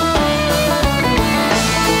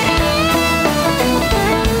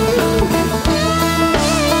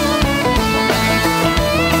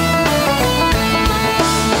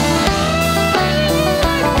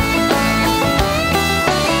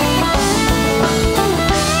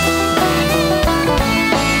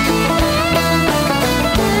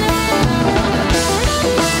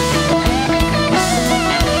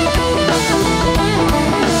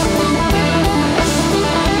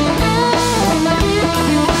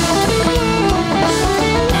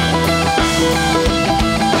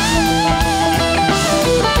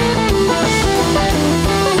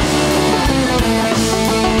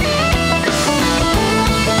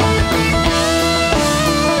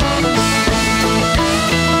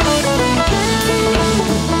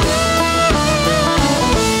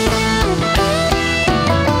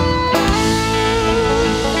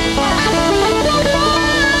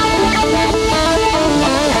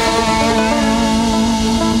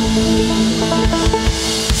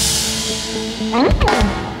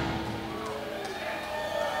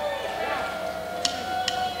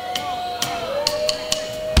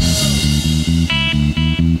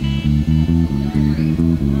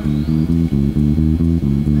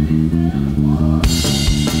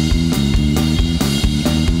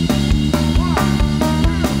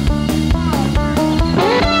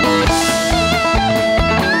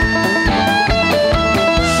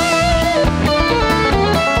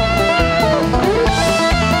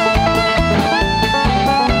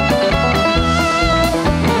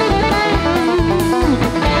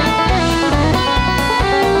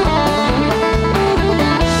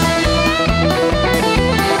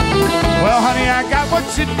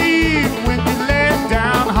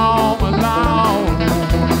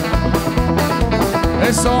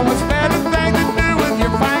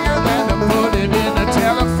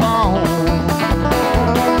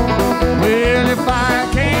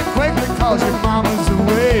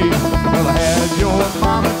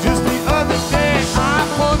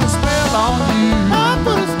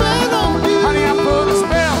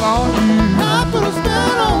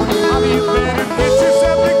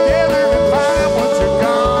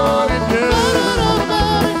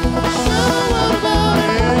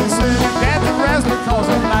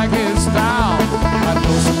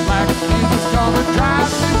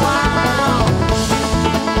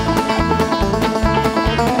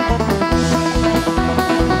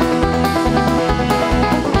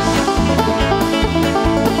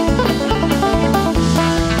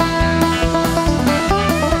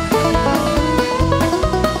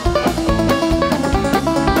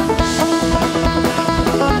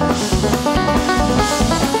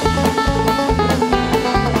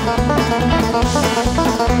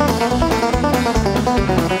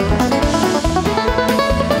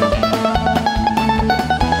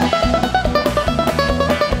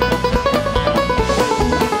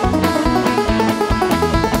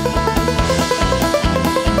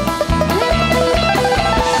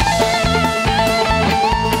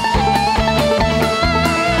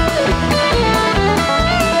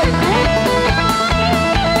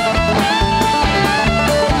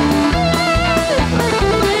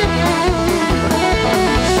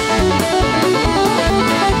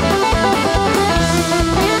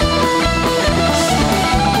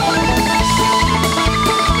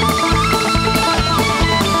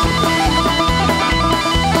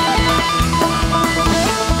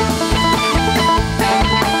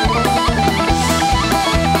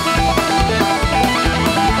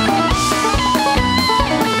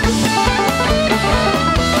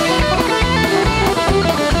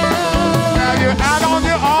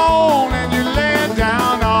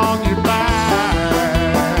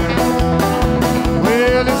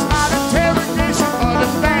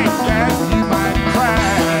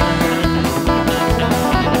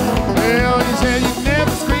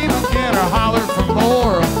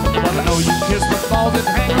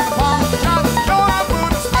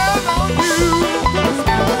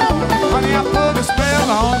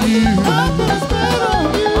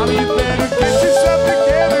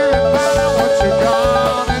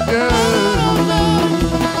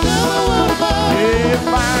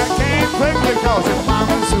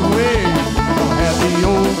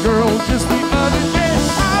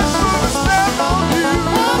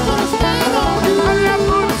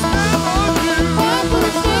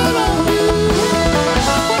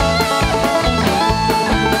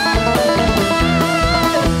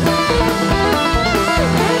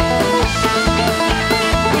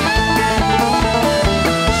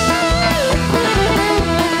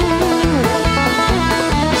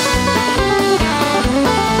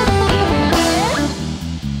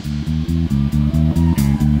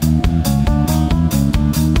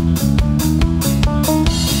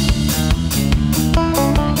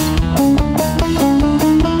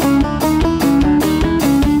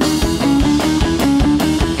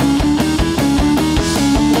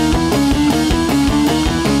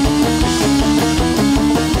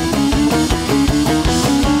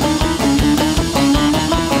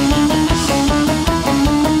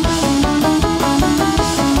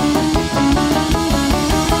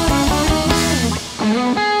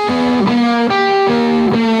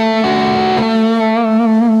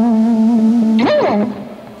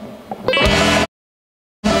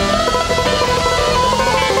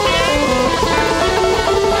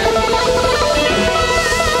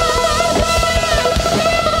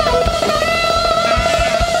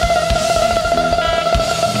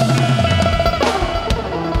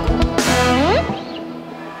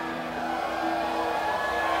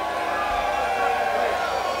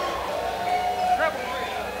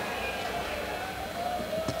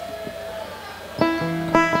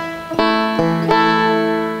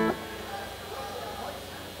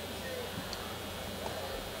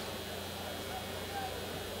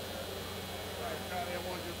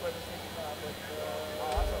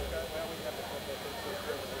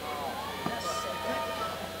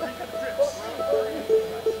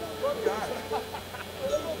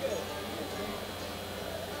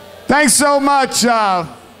 Thanks so much.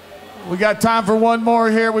 We got time for one more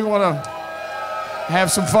here we want to have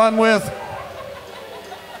some fun with.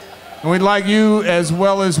 And we'd like you, as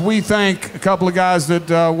well as we thank a couple of guys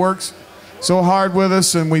that works so hard with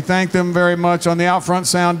us, and we thank them very much on the out front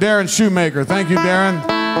sound. Darren Shoemaker. Thank you, Darren.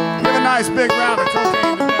 Give a nice big round of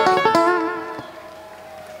cocaine to Darren.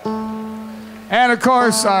 And of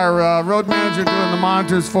course, our road manager doing the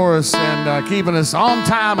monitors for us and keeping us on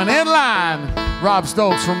time and in line, Rob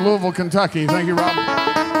Stokes from Louisville, Kentucky. Thank you, Rob.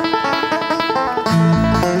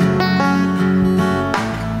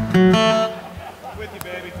 With you,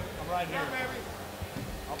 baby. I'm right here.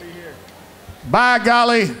 I'll be here. By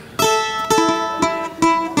golly.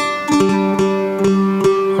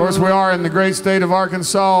 Of course, we are in the great state of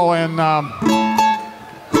Arkansas, and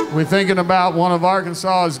we're thinking about one of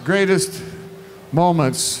Arkansas's greatest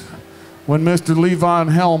moments when Mr. Levon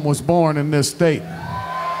Helm was born in this state.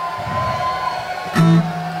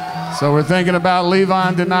 So we're thinking about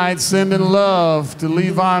Levon tonight, sending love to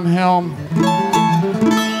Levon Helm.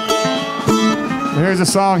 Here's a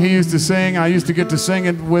song he used to sing. I used to get to sing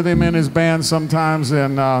it with him in his band sometimes,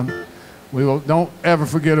 and don't ever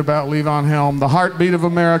forget about Levon Helm, the heartbeat of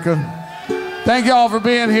America. Thank you all for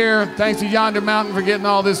being here. Thanks to Yonder Mountain for getting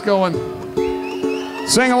all this going.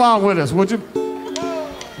 Sing along with us, would you?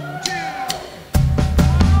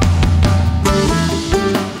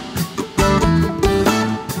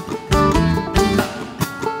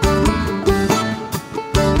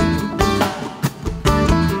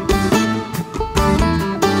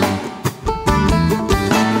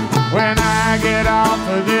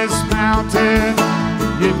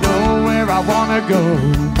 You know where I wanna go.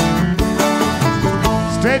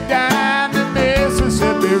 Straight down the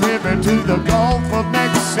Mississippi River to the Gulf of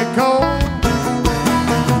Mexico,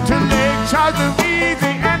 to Lake Charles,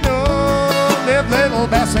 Louisiana. Live little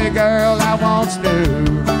Bessie girl I once knew.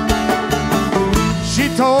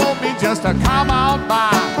 She told me just to come on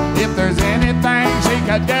by if there's anything she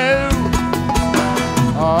could do.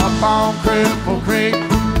 Up on Cripple Creek,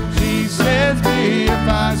 she says me if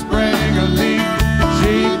I spring a leak,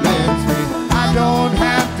 she lets me. I don't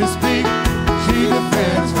have to speak. She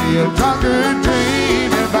defends me, a drunken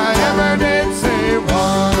dream if I ever did say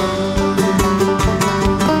one.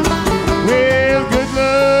 Well, good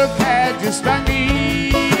luck had just stung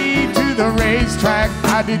me. To the racetrack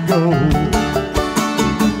I did go.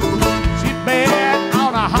 She bet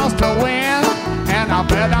on a horse to win, and I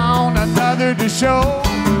bet on another to show.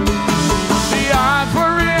 The odds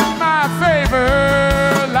were in my favor.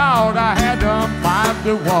 Lord, I had them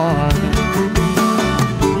 5-1.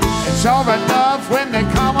 And sure enough, when they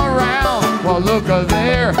come around, well, look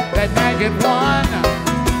there, that naked one.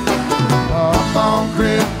 Up on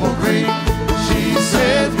Cripple Creek, she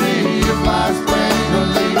says me if I spring a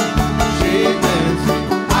leak. She lets me,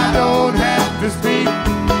 I don't have to speak.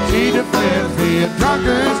 She defends me, a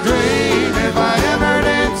drunker's dream if I ever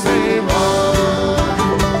did say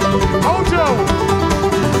wrong. Mojo!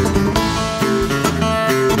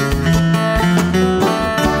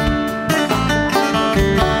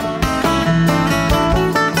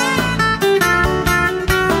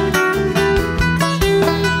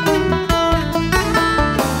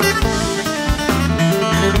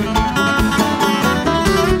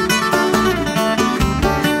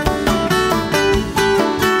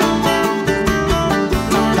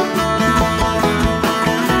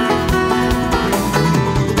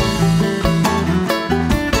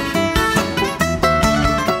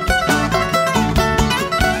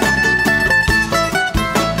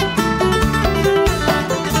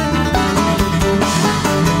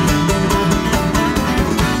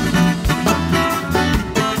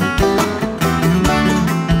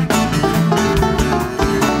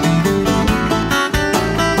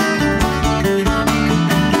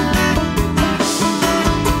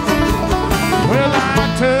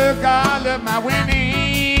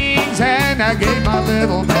 I gave my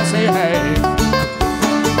little Bessie half.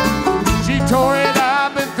 She tore it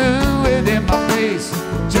up and threw it in my face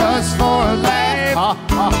just for a laugh.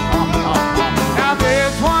 Now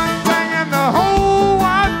there's one thing in the whole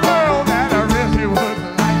wide world that I really would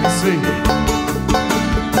like to see.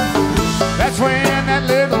 That's when that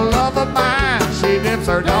little love of mine, she dips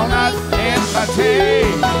her donut in my tea.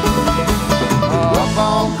 Up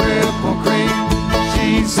on Cripple Creek,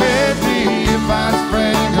 she said me if I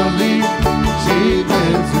spring a leak. She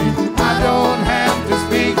lets me, I don't have to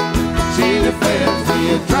speak. She defends me,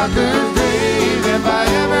 a drunker's dream if I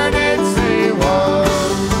ever did say one.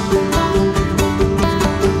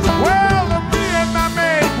 Well, me and my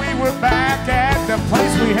maid, we were back at the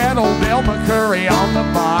place we had old Del McCurry on the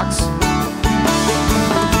box.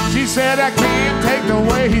 She said I can't take the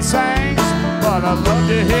way he sings, but I love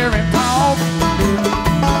to hear him talk.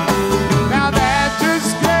 Now that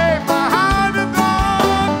just gave my heart a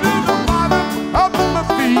thump to the bottom of my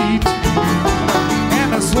feet.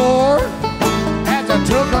 And I swore as I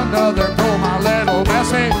took another pull, my little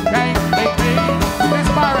Bessie can't make me. This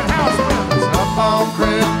Byron House is up on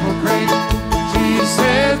Cripple Creek. She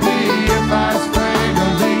says me if I spring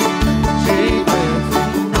a leak, she lives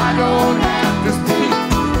me. I don't have to speak.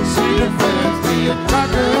 She defends me a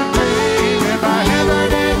trucker dream if I ever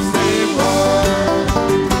did see one.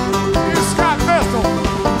 Here's Scott Vestal.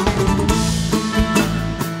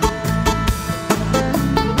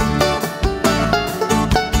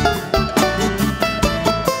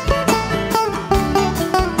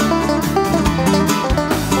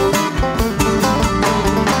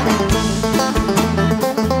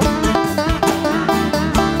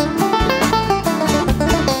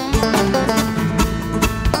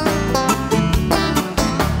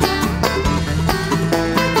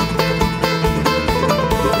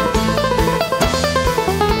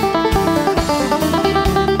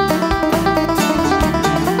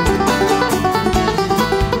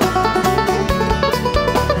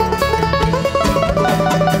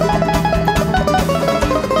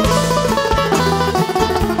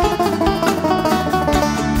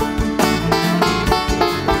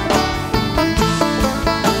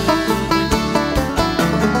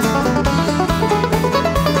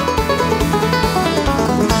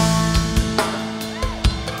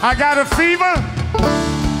 I got a fever,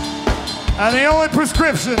 and the only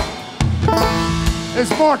prescription is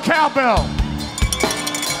more cowbell.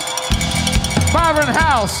 Byron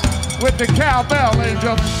House with the cowbell, ladies and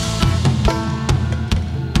gentlemen.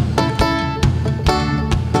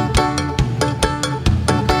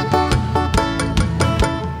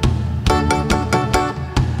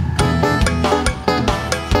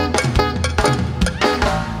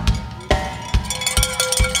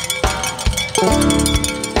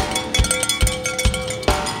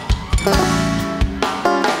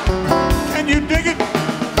 Can you dig it?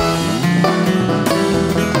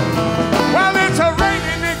 Well, it's a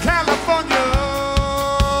raining in California,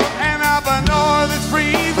 and up north it's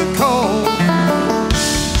freezing cold.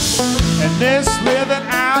 And this living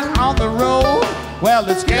out on the road, well,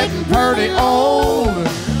 it's getting pretty old.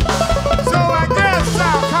 So I guess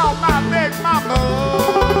I'll call my big mama,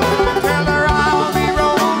 tell her I'll be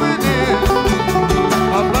rolling in.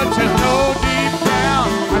 But you know deep down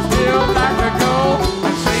I still like to go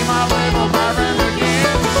and see my little Byron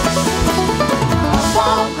again. Up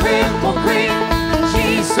on Cripple Creek, she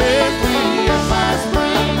says me if I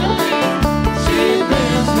spring a leak. She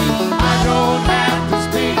lives me, I don't have to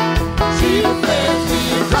speak. She defends me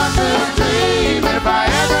a drunken dream if I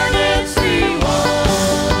ever did see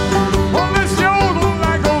one. Well, this yodel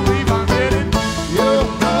like old Levi did it.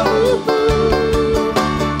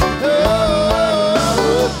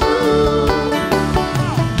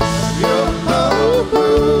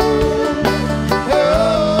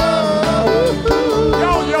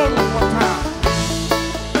 Y'all yodel one time.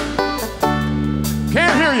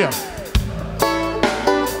 Can't hear you.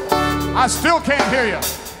 I still can't hear you.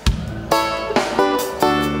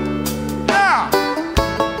 Yeah.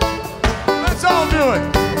 Let's all do it.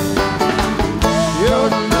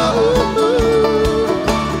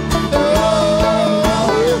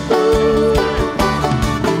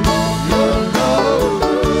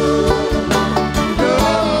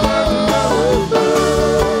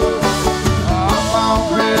 Up on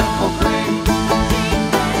Cripple Creek.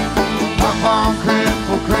 Up on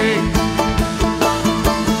Cripple Creek.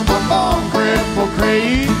 Up on Cripple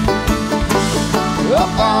Creek.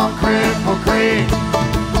 Up on Cripple Creek.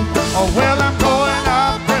 Oh, well, I'm going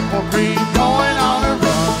up Cripple Creek, going on a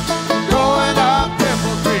run, going up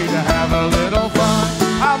Cripple Creek to have a little fun.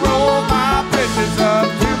 I roll my britches up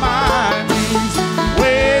to my knees,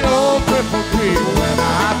 wait old Cripple Creek when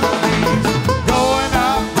I believe. Going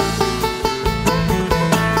up,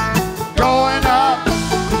 going up,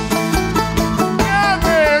 yeah,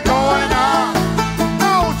 we're going up.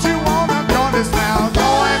 Don't you wanna join us now?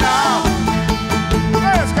 Going up.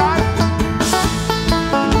 Hey, Scott.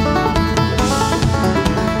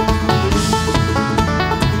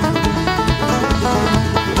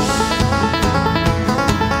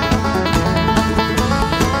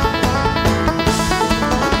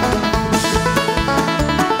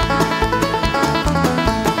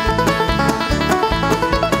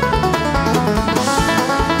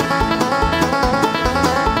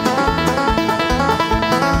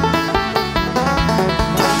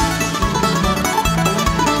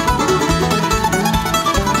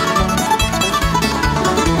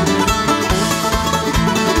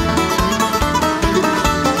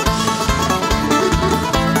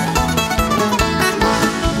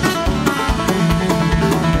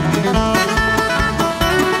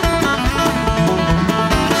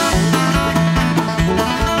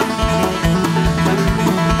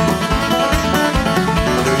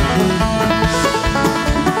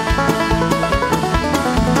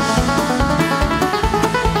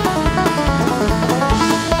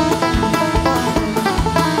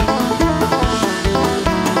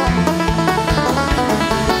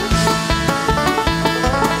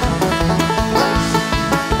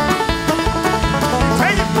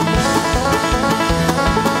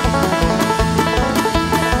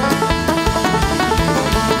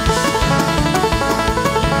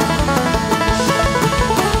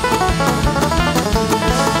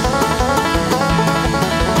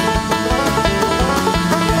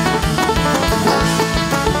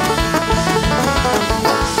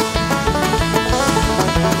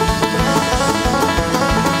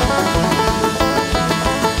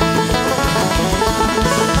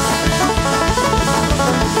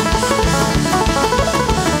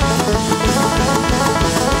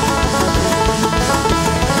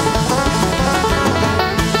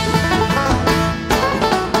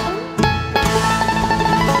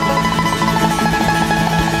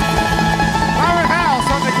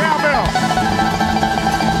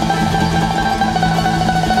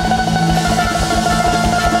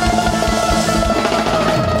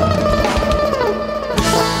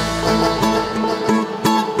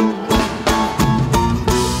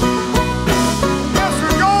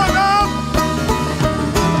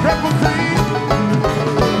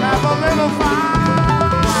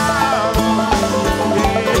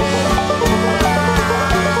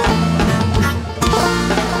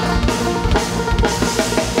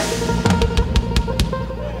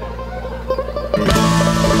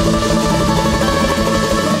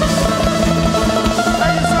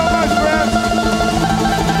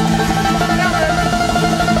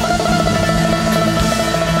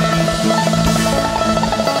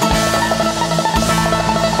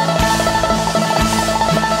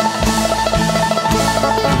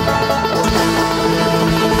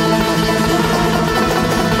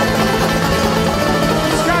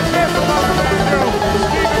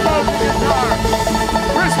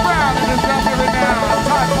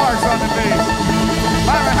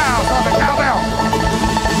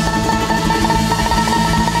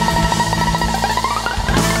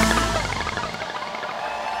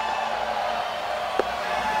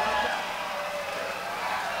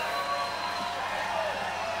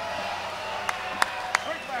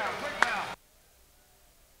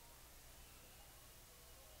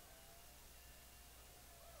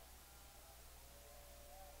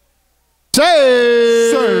 say.